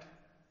by that?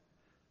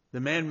 The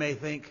man may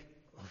think,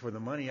 for the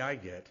money I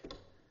get,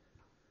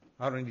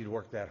 I don't need to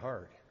work that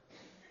hard.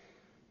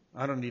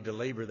 I don't need to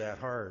labor that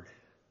hard.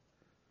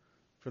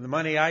 For the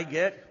money I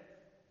get,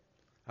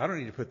 I don't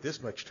need to put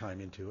this much time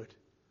into it.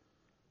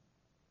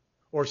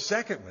 Or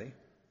secondly,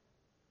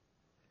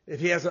 if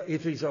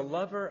he's a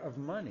lover of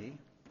money,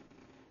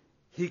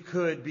 he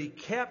could be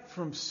kept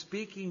from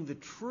speaking the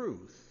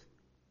truth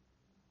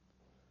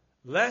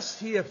lest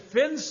he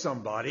offends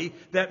somebody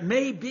that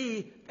may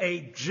be a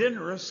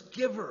generous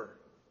giver.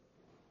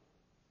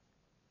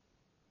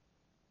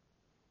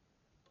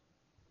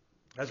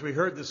 As we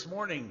heard this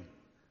morning,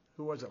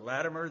 who was it,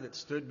 Latimer, that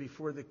stood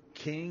before the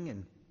king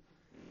and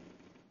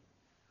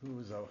who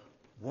was a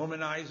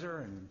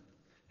womanizer and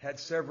had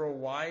several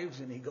wives,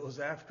 and he goes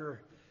after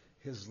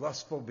his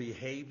lustful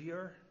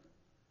behavior?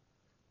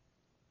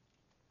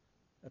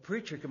 A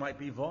preacher might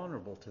be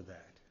vulnerable to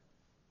that.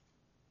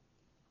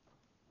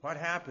 What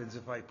happens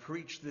if I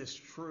preach this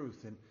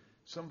truth and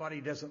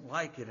somebody doesn't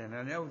like it, and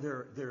I know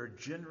they're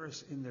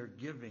generous in their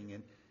giving,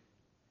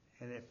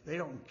 and if they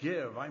don't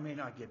give, I may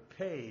not get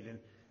paid, and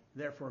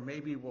therefore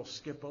maybe we'll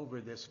skip over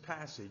this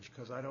passage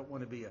because I don't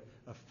want to be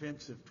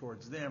offensive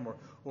towards them,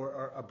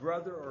 or a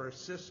brother or a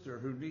sister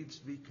who needs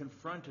to be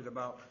confronted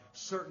about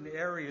certain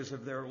areas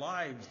of their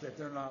lives that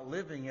they're not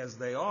living as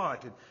they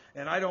ought,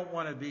 and I don't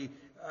want to be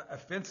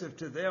offensive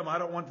to them. I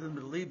don't want them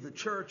to leave the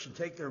church and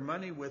take their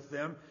money with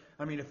them.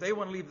 I mean, if they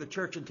want to leave the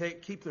church and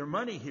keep their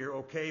money here,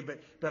 okay,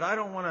 but I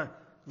don't want to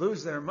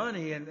lose their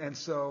money, and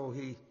so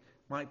he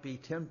might be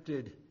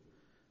tempted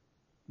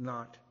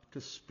not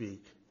to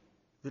speak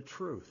the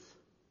truth.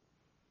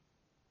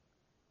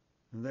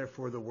 And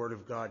therefore the Word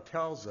of God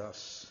tells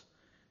us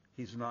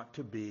he's not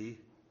to be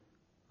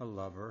a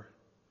lover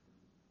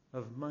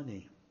of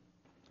money.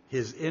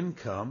 His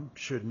income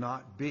should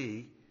not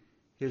be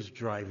his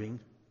driving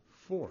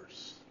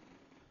force.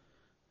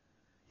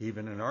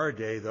 Even in our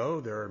day, though,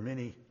 there are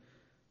many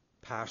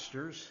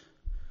pastors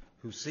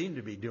who seem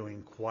to be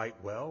doing quite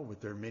well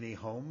with their mini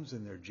homes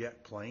and their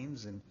jet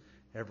planes and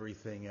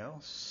everything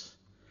else.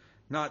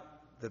 Not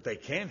that they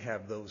can't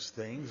have those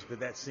things, but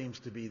that seems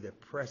to be the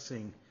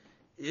pressing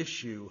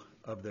issue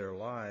of their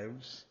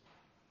lives.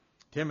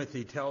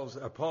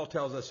 Paul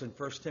tells us in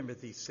 1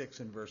 Timothy 6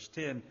 and verse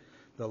 10,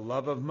 the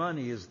love of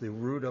money is the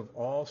root of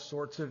all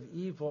sorts of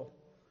evil,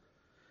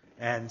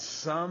 and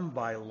some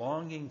by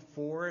longing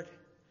for it,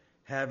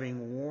 having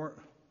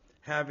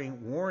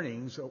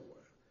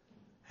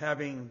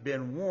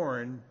been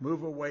warned,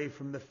 move away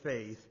from the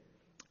faith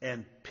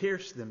and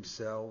pierce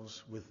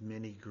themselves with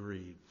many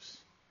griefs.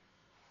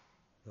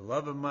 The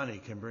love of money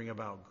can bring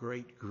about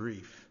great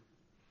grief,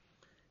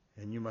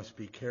 and you must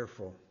be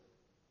careful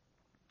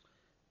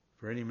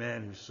for any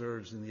man who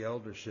serves in the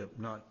eldership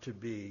not to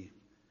be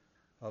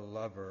a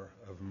lover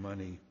of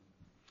money.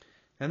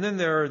 And then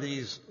there are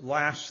these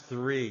last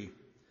three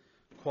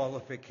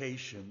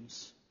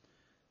qualifications.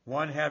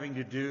 One having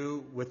to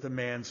do with the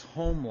man's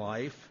home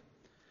life,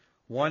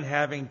 one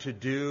having to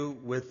do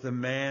with the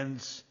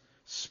man's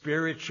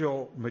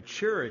spiritual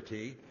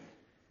maturity,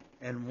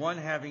 and one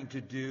having to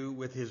do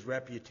with his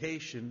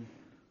reputation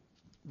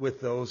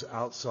with those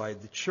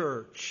outside the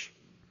church.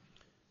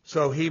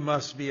 So he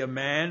must be a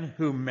man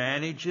who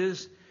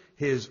manages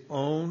his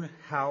own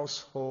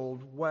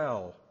household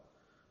well.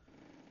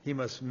 He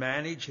must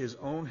manage his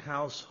own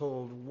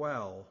household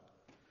well.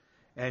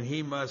 And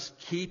he must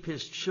keep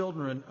his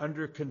children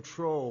under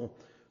control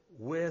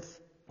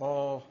with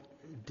all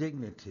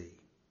dignity.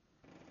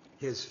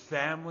 His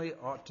family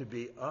ought to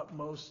be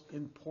utmost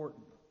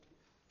important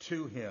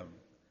to him.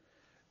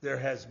 There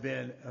has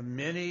been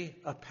many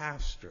a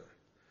pastor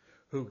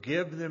who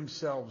give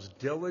themselves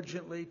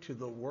diligently to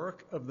the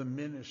work of the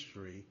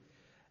ministry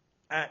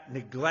at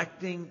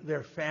neglecting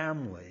their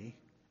family,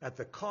 at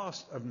the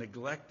cost of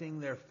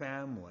neglecting their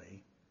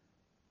family,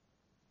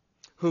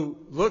 who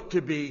look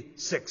to be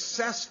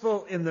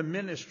successful in the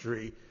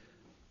ministry,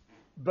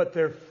 but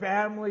their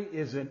family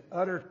is in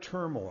utter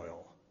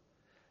turmoil.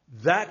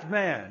 That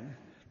man,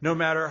 no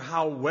matter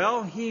how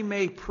well he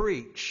may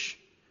preach,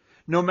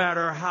 no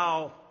matter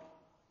how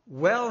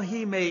well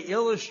he may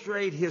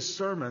illustrate his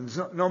sermons,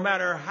 no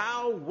matter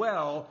how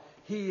well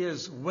he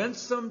is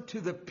winsome to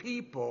the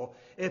people,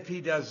 if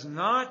he does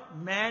not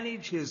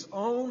manage his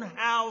own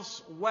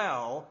house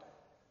well,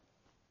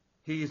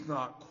 he's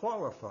not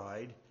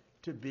qualified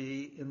to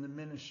be in the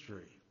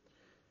ministry.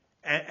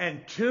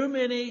 And too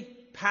many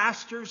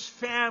pastors'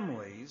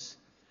 families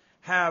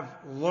have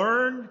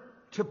learned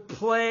to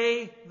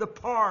play the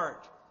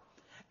part.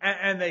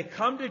 And they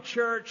come to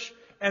church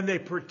and they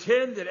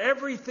pretend that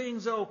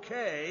everything's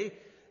okay.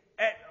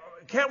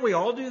 Can't we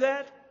all do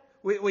that?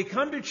 We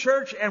come to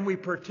church and we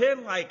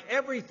pretend like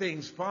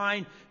everything's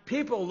fine.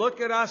 People look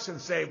at us and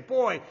say,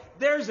 boy,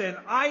 there's an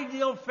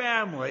ideal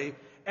family.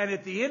 And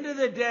at the end of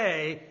the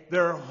day,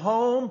 their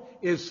home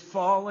is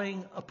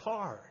falling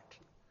apart.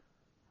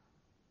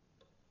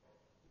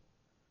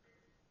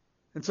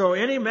 And so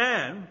any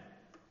man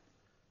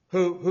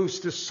who's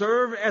to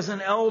serve as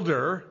an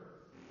elder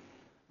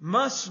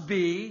must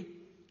be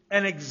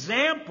an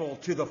example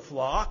to the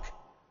flock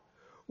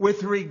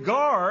with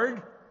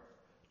regard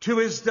to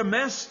his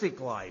domestic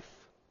life.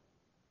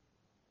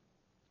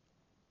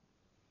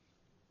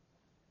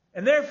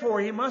 And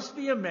therefore, he must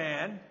be a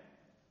man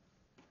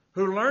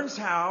who learns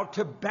how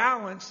to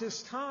balance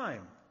his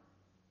time,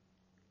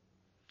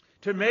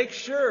 to make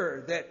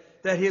sure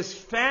that his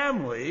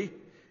family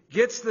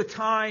gets the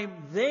time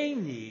they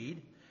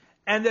need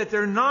and that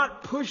they're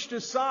not pushed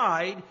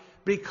aside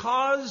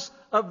because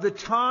of the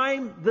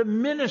time the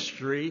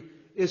ministry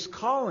is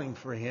calling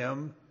for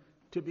him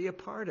to be a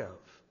part of.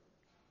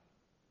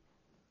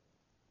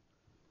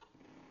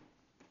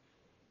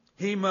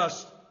 He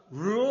must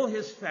rule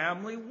his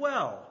family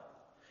well.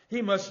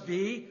 He must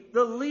be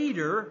the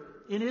leader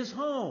in his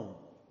home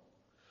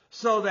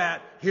so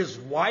that his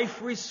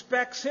wife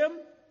respects him.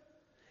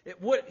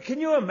 Can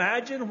you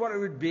imagine what it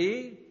would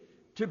be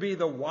to be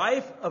the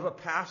wife of a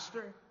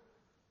pastor?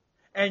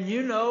 And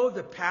you know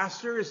the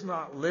pastor is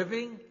not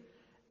living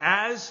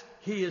as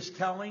he is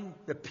telling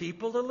the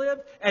people to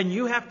live. And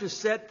you have to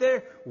sit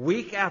there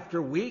week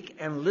after week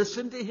and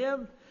listen to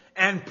him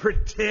and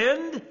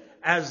pretend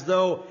as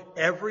though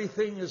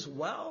everything is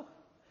well.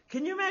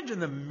 Can you imagine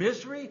the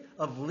misery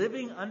of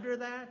living under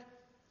that?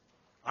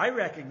 I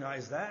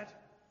recognize that.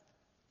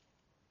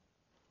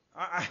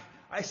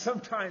 I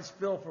sometimes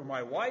feel for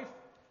my wife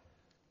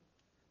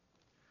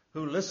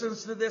who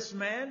listens to this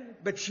man,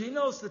 but she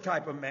knows the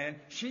type of man.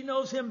 She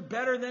knows him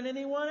better than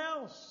anyone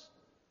else.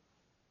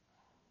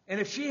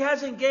 And if she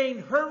hasn't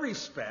gained her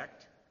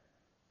respect,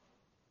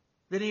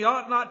 then he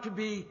ought not to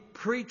be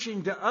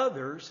preaching to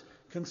others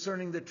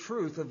concerning the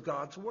truth of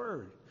God's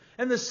Word.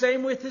 And the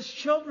same with his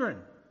children.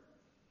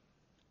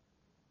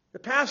 The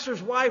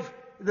pastor's wife,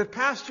 the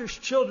pastor's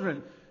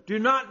children do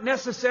not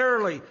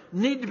necessarily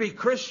need to be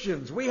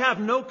Christians. We have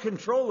no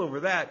control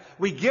over that.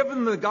 We give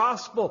them the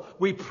gospel.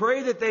 We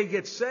pray that they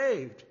get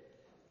saved.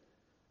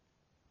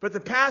 But the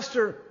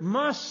pastor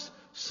must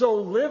so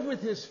live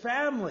with his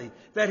family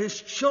that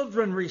his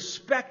children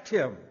respect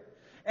him.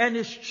 And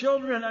his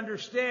children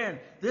understand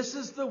this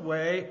is the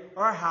way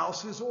our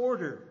house is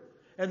ordered.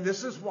 And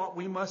this is what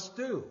we must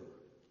do.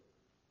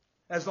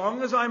 As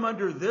long as I'm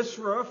under this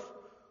roof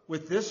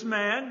with this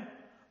man,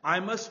 I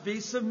must be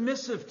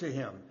submissive to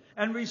him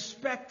and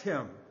respect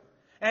him.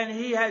 And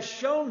he has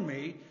shown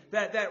me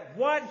that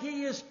what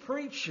he is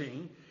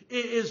preaching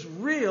is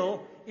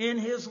real in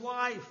his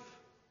life.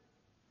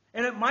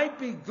 And it might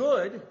be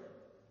good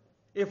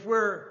if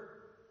we're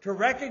to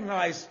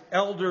recognize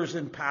elders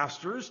and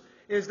pastors,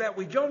 is that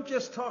we don't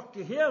just talk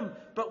to him,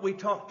 but we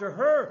talk to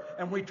her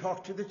and we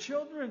talk to the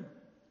children.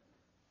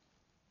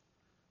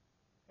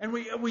 And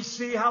we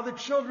see how the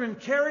children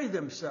carry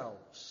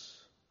themselves.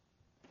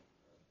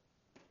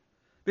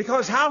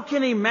 Because how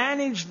can he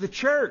manage the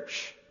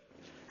church?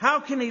 How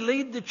can he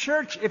lead the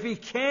church if he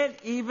can't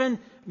even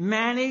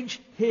manage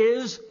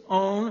his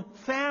own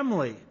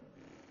family?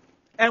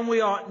 And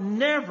we ought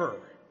never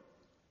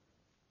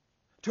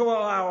to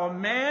allow a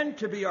man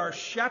to be our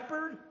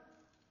shepherd,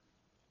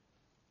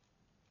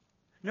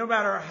 no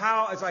matter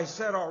how, as I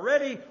said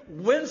already,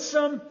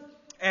 winsome,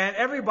 and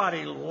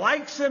everybody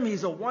likes him.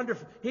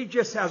 He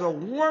just has a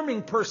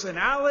warming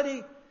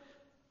personality,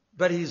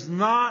 but he's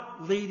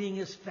not leading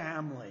his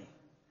family.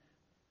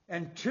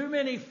 And too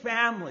many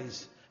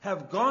families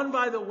have gone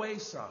by the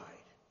wayside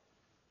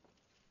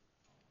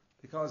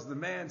because the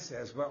man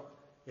says, well,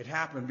 it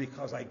happened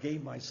because I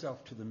gave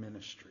myself to the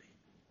ministry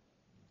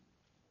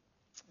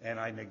and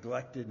I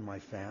neglected my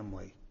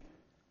family.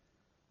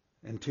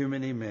 And too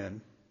many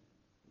men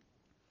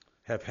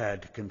have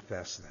had to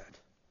confess that.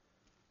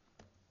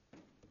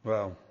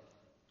 Well,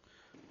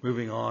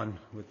 moving on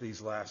with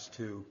these last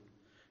two,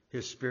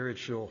 his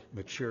spiritual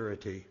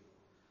maturity.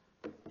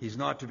 He's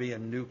not to be a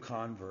new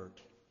convert.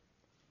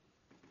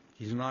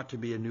 He's not to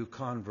be a new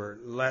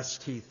convert,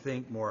 lest he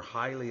think more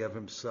highly of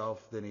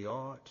himself than he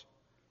ought.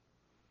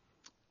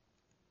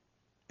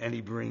 And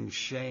he brings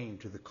shame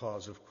to the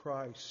cause of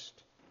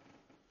Christ.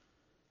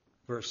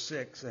 Verse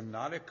 6, and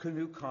not a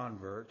new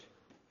convert,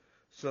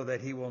 so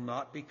that he will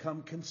not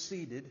become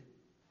conceited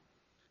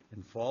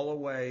and fall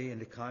away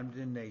into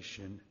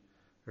condemnation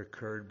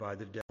incurred by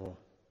the devil.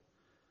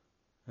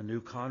 A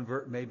new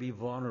convert may be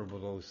vulnerable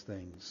to those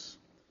things.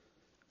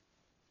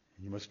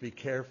 You must be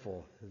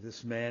careful.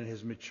 This man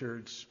has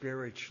matured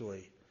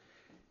spiritually,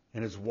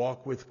 and his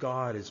walk with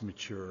God is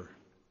mature.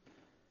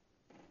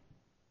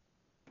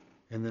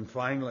 And then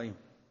finally,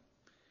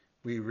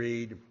 we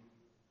read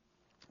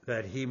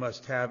that he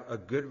must have a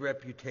good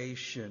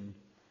reputation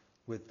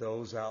with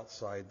those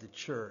outside the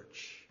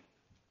church.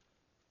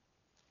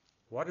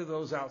 What do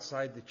those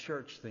outside the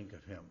church think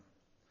of him?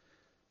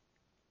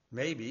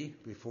 Maybe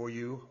before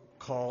you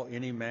call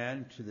any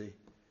man to the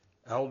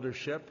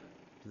eldership,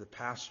 to the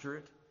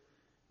pastorate,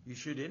 you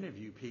should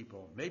interview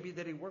people, maybe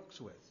that he works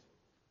with.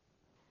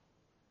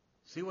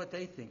 See what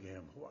they think of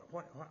him.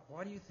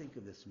 What do you think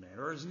of this man?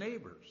 Or his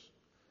neighbors.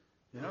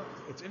 You know,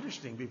 it's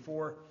interesting.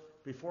 Before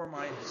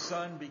my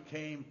son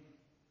became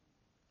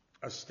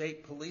a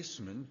state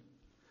policeman,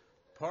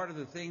 part of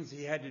the things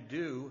he had to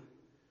do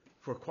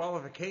for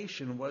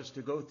qualification was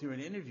to go through an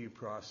interview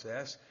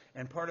process,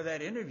 and part of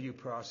that interview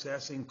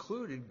process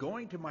included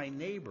going to my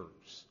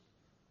neighbors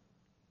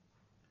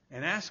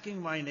and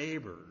asking my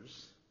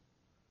neighbors,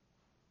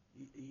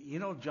 you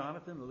know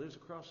Jonathan that lives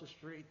across the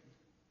street?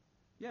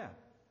 Yeah.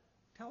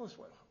 Tell us,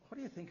 what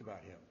do you think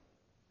about him?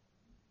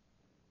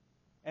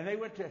 And they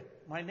went to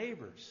my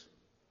neighbors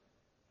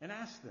and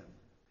asked them.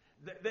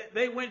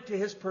 They went to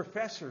his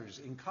professors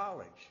in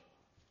college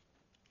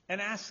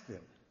and asked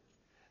them.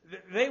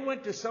 They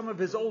went to some of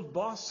his old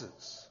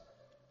bosses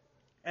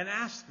and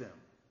asked them,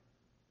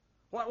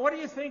 what do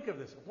you think of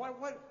this?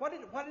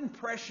 What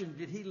impression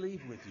did he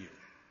leave with you?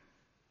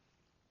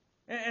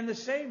 And the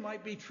same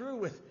might be true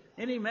with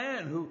any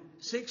man who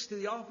seeks to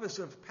the office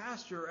of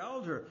pastor or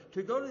elder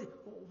to go to.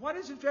 What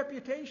is his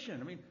reputation?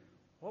 I mean,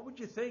 what would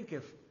you think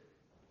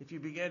if you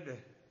began to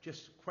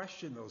just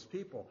question those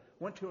people?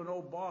 Went to an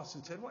old boss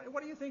and said,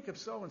 what do you think of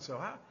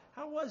so-and-so?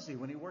 How was he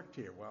when he worked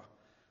here? Well,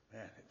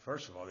 man,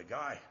 first of all, the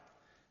guy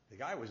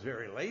was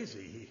very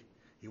lazy.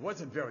 He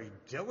wasn't very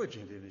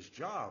diligent in his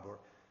job. Or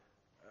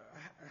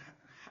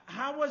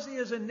how was he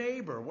as a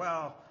neighbor?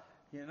 Well,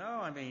 you know,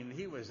 I mean,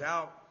 he was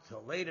out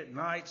till late at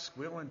night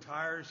squealing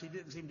tires. He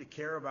didn't seem to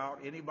care about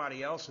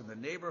anybody else in the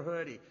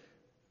neighborhood.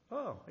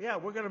 Oh, yeah,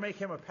 we're going to make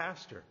him a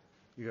pastor.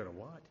 You're going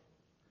to what?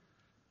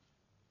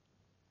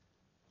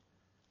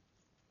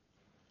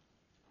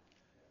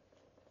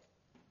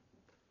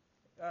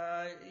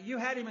 You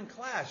had him in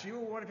class. You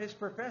were one of his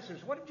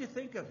professors. What did you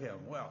think of him?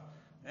 Well,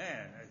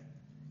 man,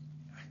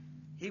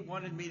 he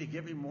wanted me to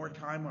give him more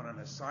time on an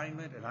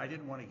assignment, and I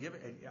didn't want to give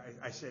it.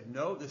 I said,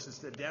 no, this is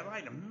the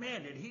deadline. And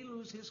man, did he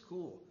lose his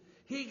cool.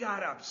 He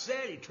got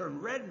upset. He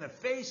turned red in the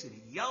face, and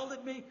he yelled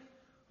at me.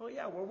 Oh,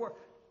 yeah, well,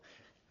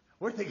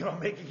 we're thinking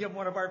about making him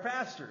one of our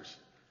pastors.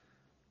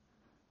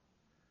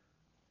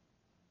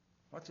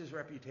 What's his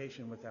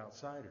reputation with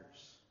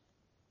outsiders?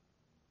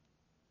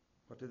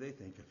 What do they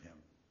think of him?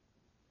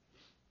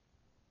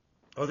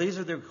 Oh, these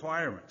are the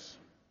requirements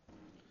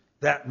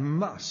that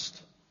must.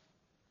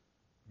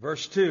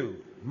 Verse 2,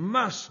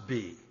 must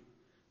be.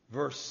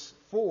 Verse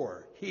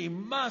 4, he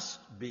must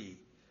be.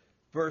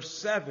 Verse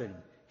 7,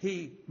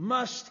 he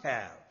must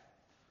have.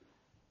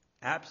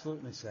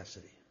 Absolute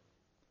necessity.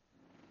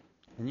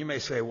 And you may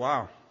say,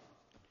 wow,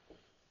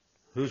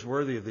 who's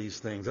worthy of these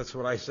things? That's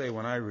what I say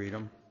when I read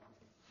them.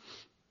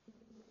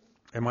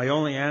 And my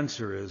only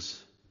answer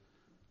is,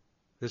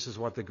 this is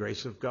what the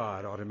grace of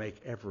God ought to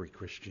make every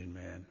Christian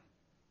man.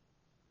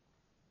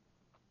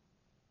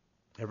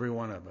 Every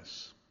one of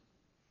us.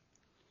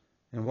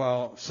 And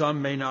while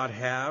some may not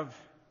have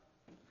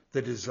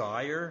the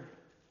desire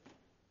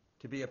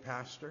to be a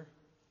pastor,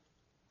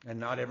 And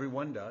not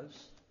everyone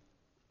does.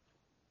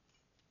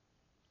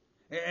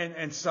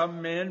 And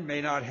some men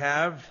may not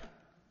have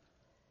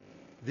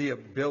the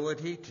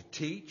ability to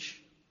teach.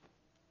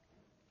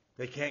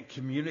 They can't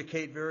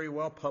communicate very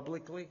well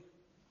publicly.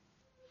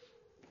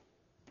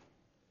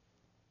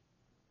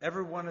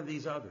 Every one of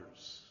these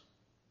others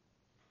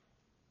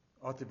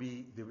ought to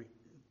be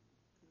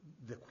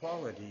the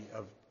quality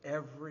of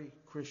every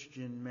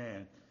Christian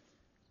man.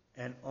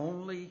 And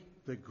only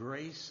the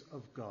grace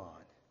of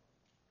God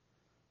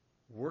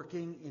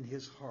working in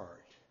his heart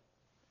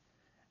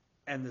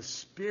and the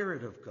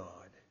Spirit of God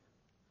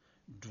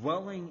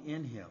dwelling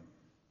in him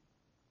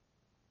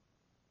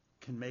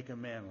can make a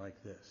man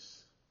like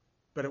this.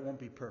 But it won't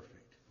be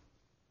perfect.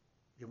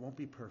 It won't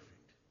be perfect.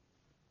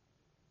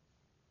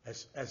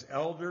 As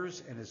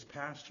elders and as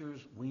pastors,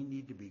 we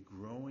need to be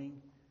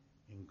growing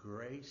in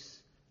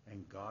grace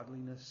and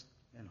godliness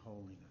and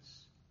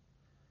holiness.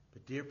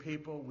 But dear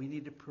people, we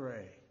need to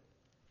pray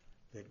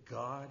that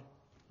God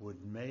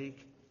would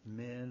make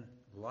men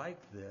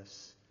like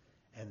this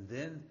and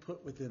then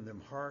put within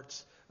them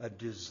hearts a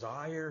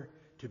desire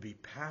to be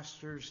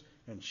pastors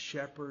and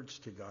shepherds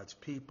to God's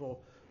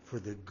people for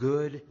the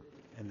good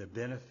and the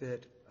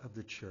benefit of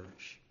the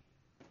church.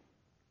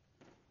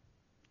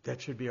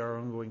 That should be our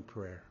ongoing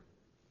prayer.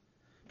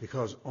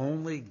 Because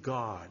only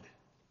God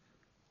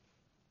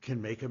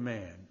can make a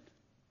man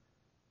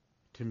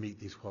to meet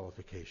these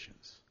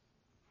qualifications.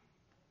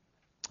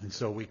 And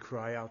so we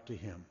cry out to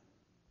him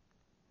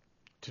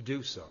to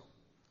do so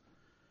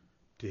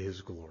to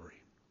his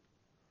glory.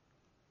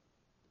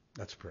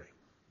 Let's pray.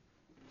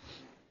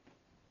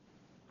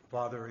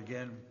 Father,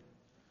 again,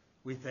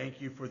 we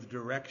thank you for the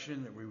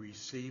direction that we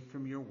receive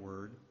from your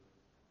word.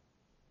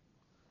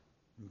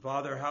 And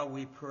Father, how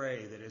we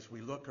pray that as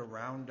we look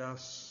around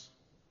us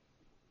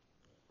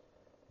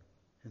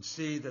and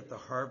see that the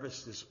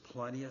harvest is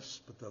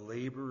plenteous, but the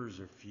laborers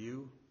are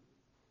few,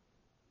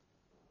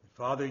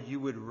 Father, you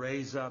would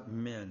raise up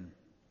men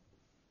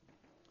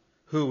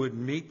who would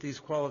meet these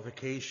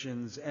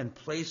qualifications and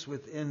place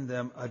within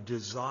them a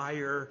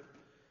desire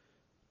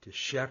to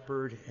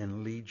shepherd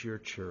and lead your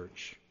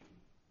church.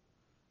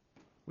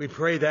 We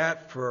pray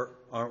that for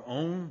our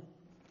own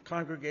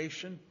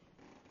congregation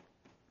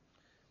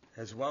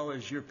as well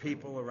as your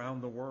people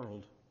around the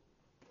world.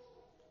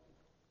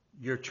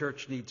 Your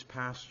church needs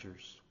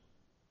pastors.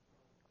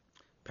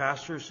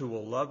 Pastors who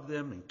will love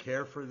them and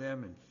care for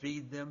them and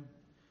feed them,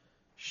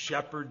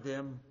 shepherd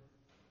them,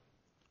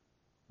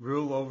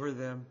 rule over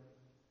them.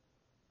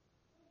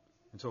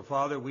 And so,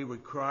 Father, we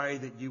would cry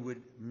that you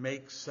would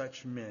make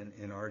such men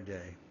in our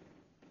day.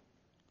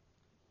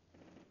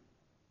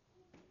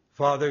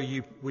 Father,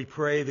 we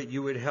pray that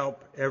you would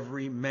help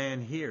every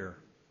man here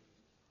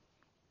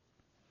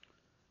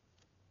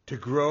to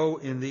grow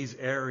in these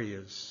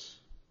areas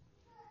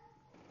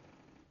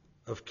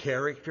of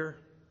character.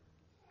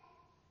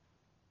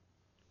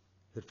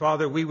 That,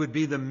 Father, we would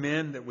be the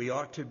men that we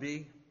ought to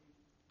be,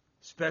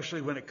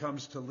 especially when it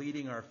comes to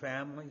leading our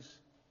families.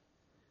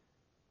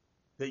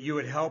 That you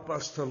would help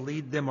us to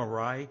lead them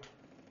aright.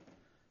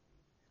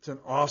 It's an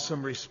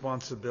awesome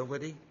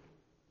responsibility.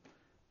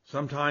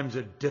 Sometimes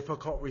a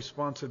difficult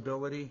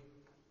responsibility.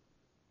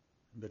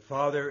 But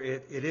Father,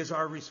 it is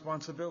our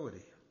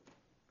responsibility.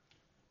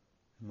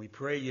 And we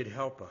pray you'd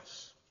help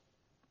us.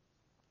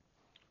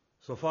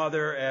 So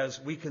Father,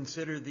 as we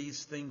consider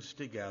these things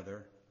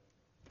together,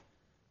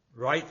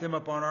 write them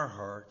upon our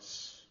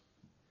hearts.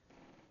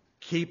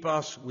 Keep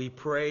us, we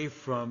pray,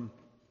 from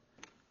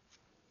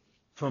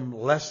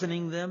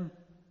lessening them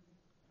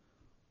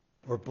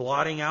or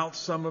blotting out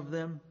some of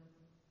them,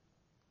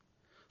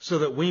 so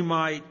that we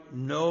might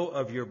know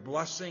of your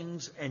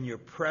blessings and your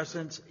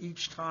presence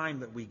each time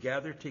that we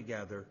gather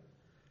together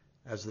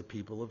as the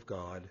people of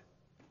God.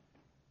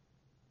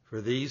 For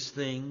these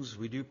things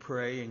we do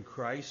pray in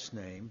Christ's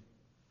name.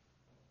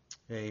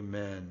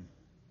 Amen.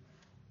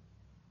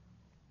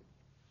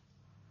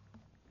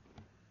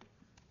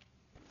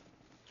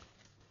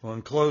 Well,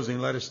 in closing,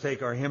 let us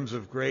take our hymns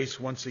of grace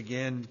once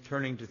again,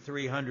 turning to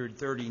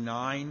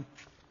 339.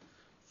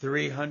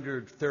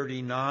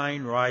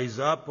 339, rise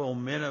up, O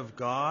men of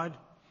God,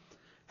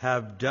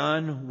 have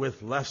done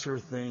with lesser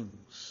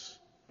things.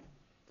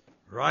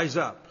 Rise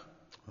up,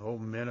 O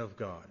men of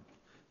God.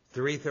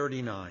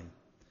 339,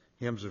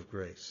 hymns of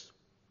grace.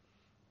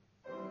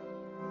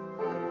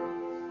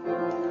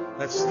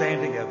 Let's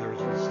stand together as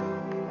we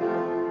sing.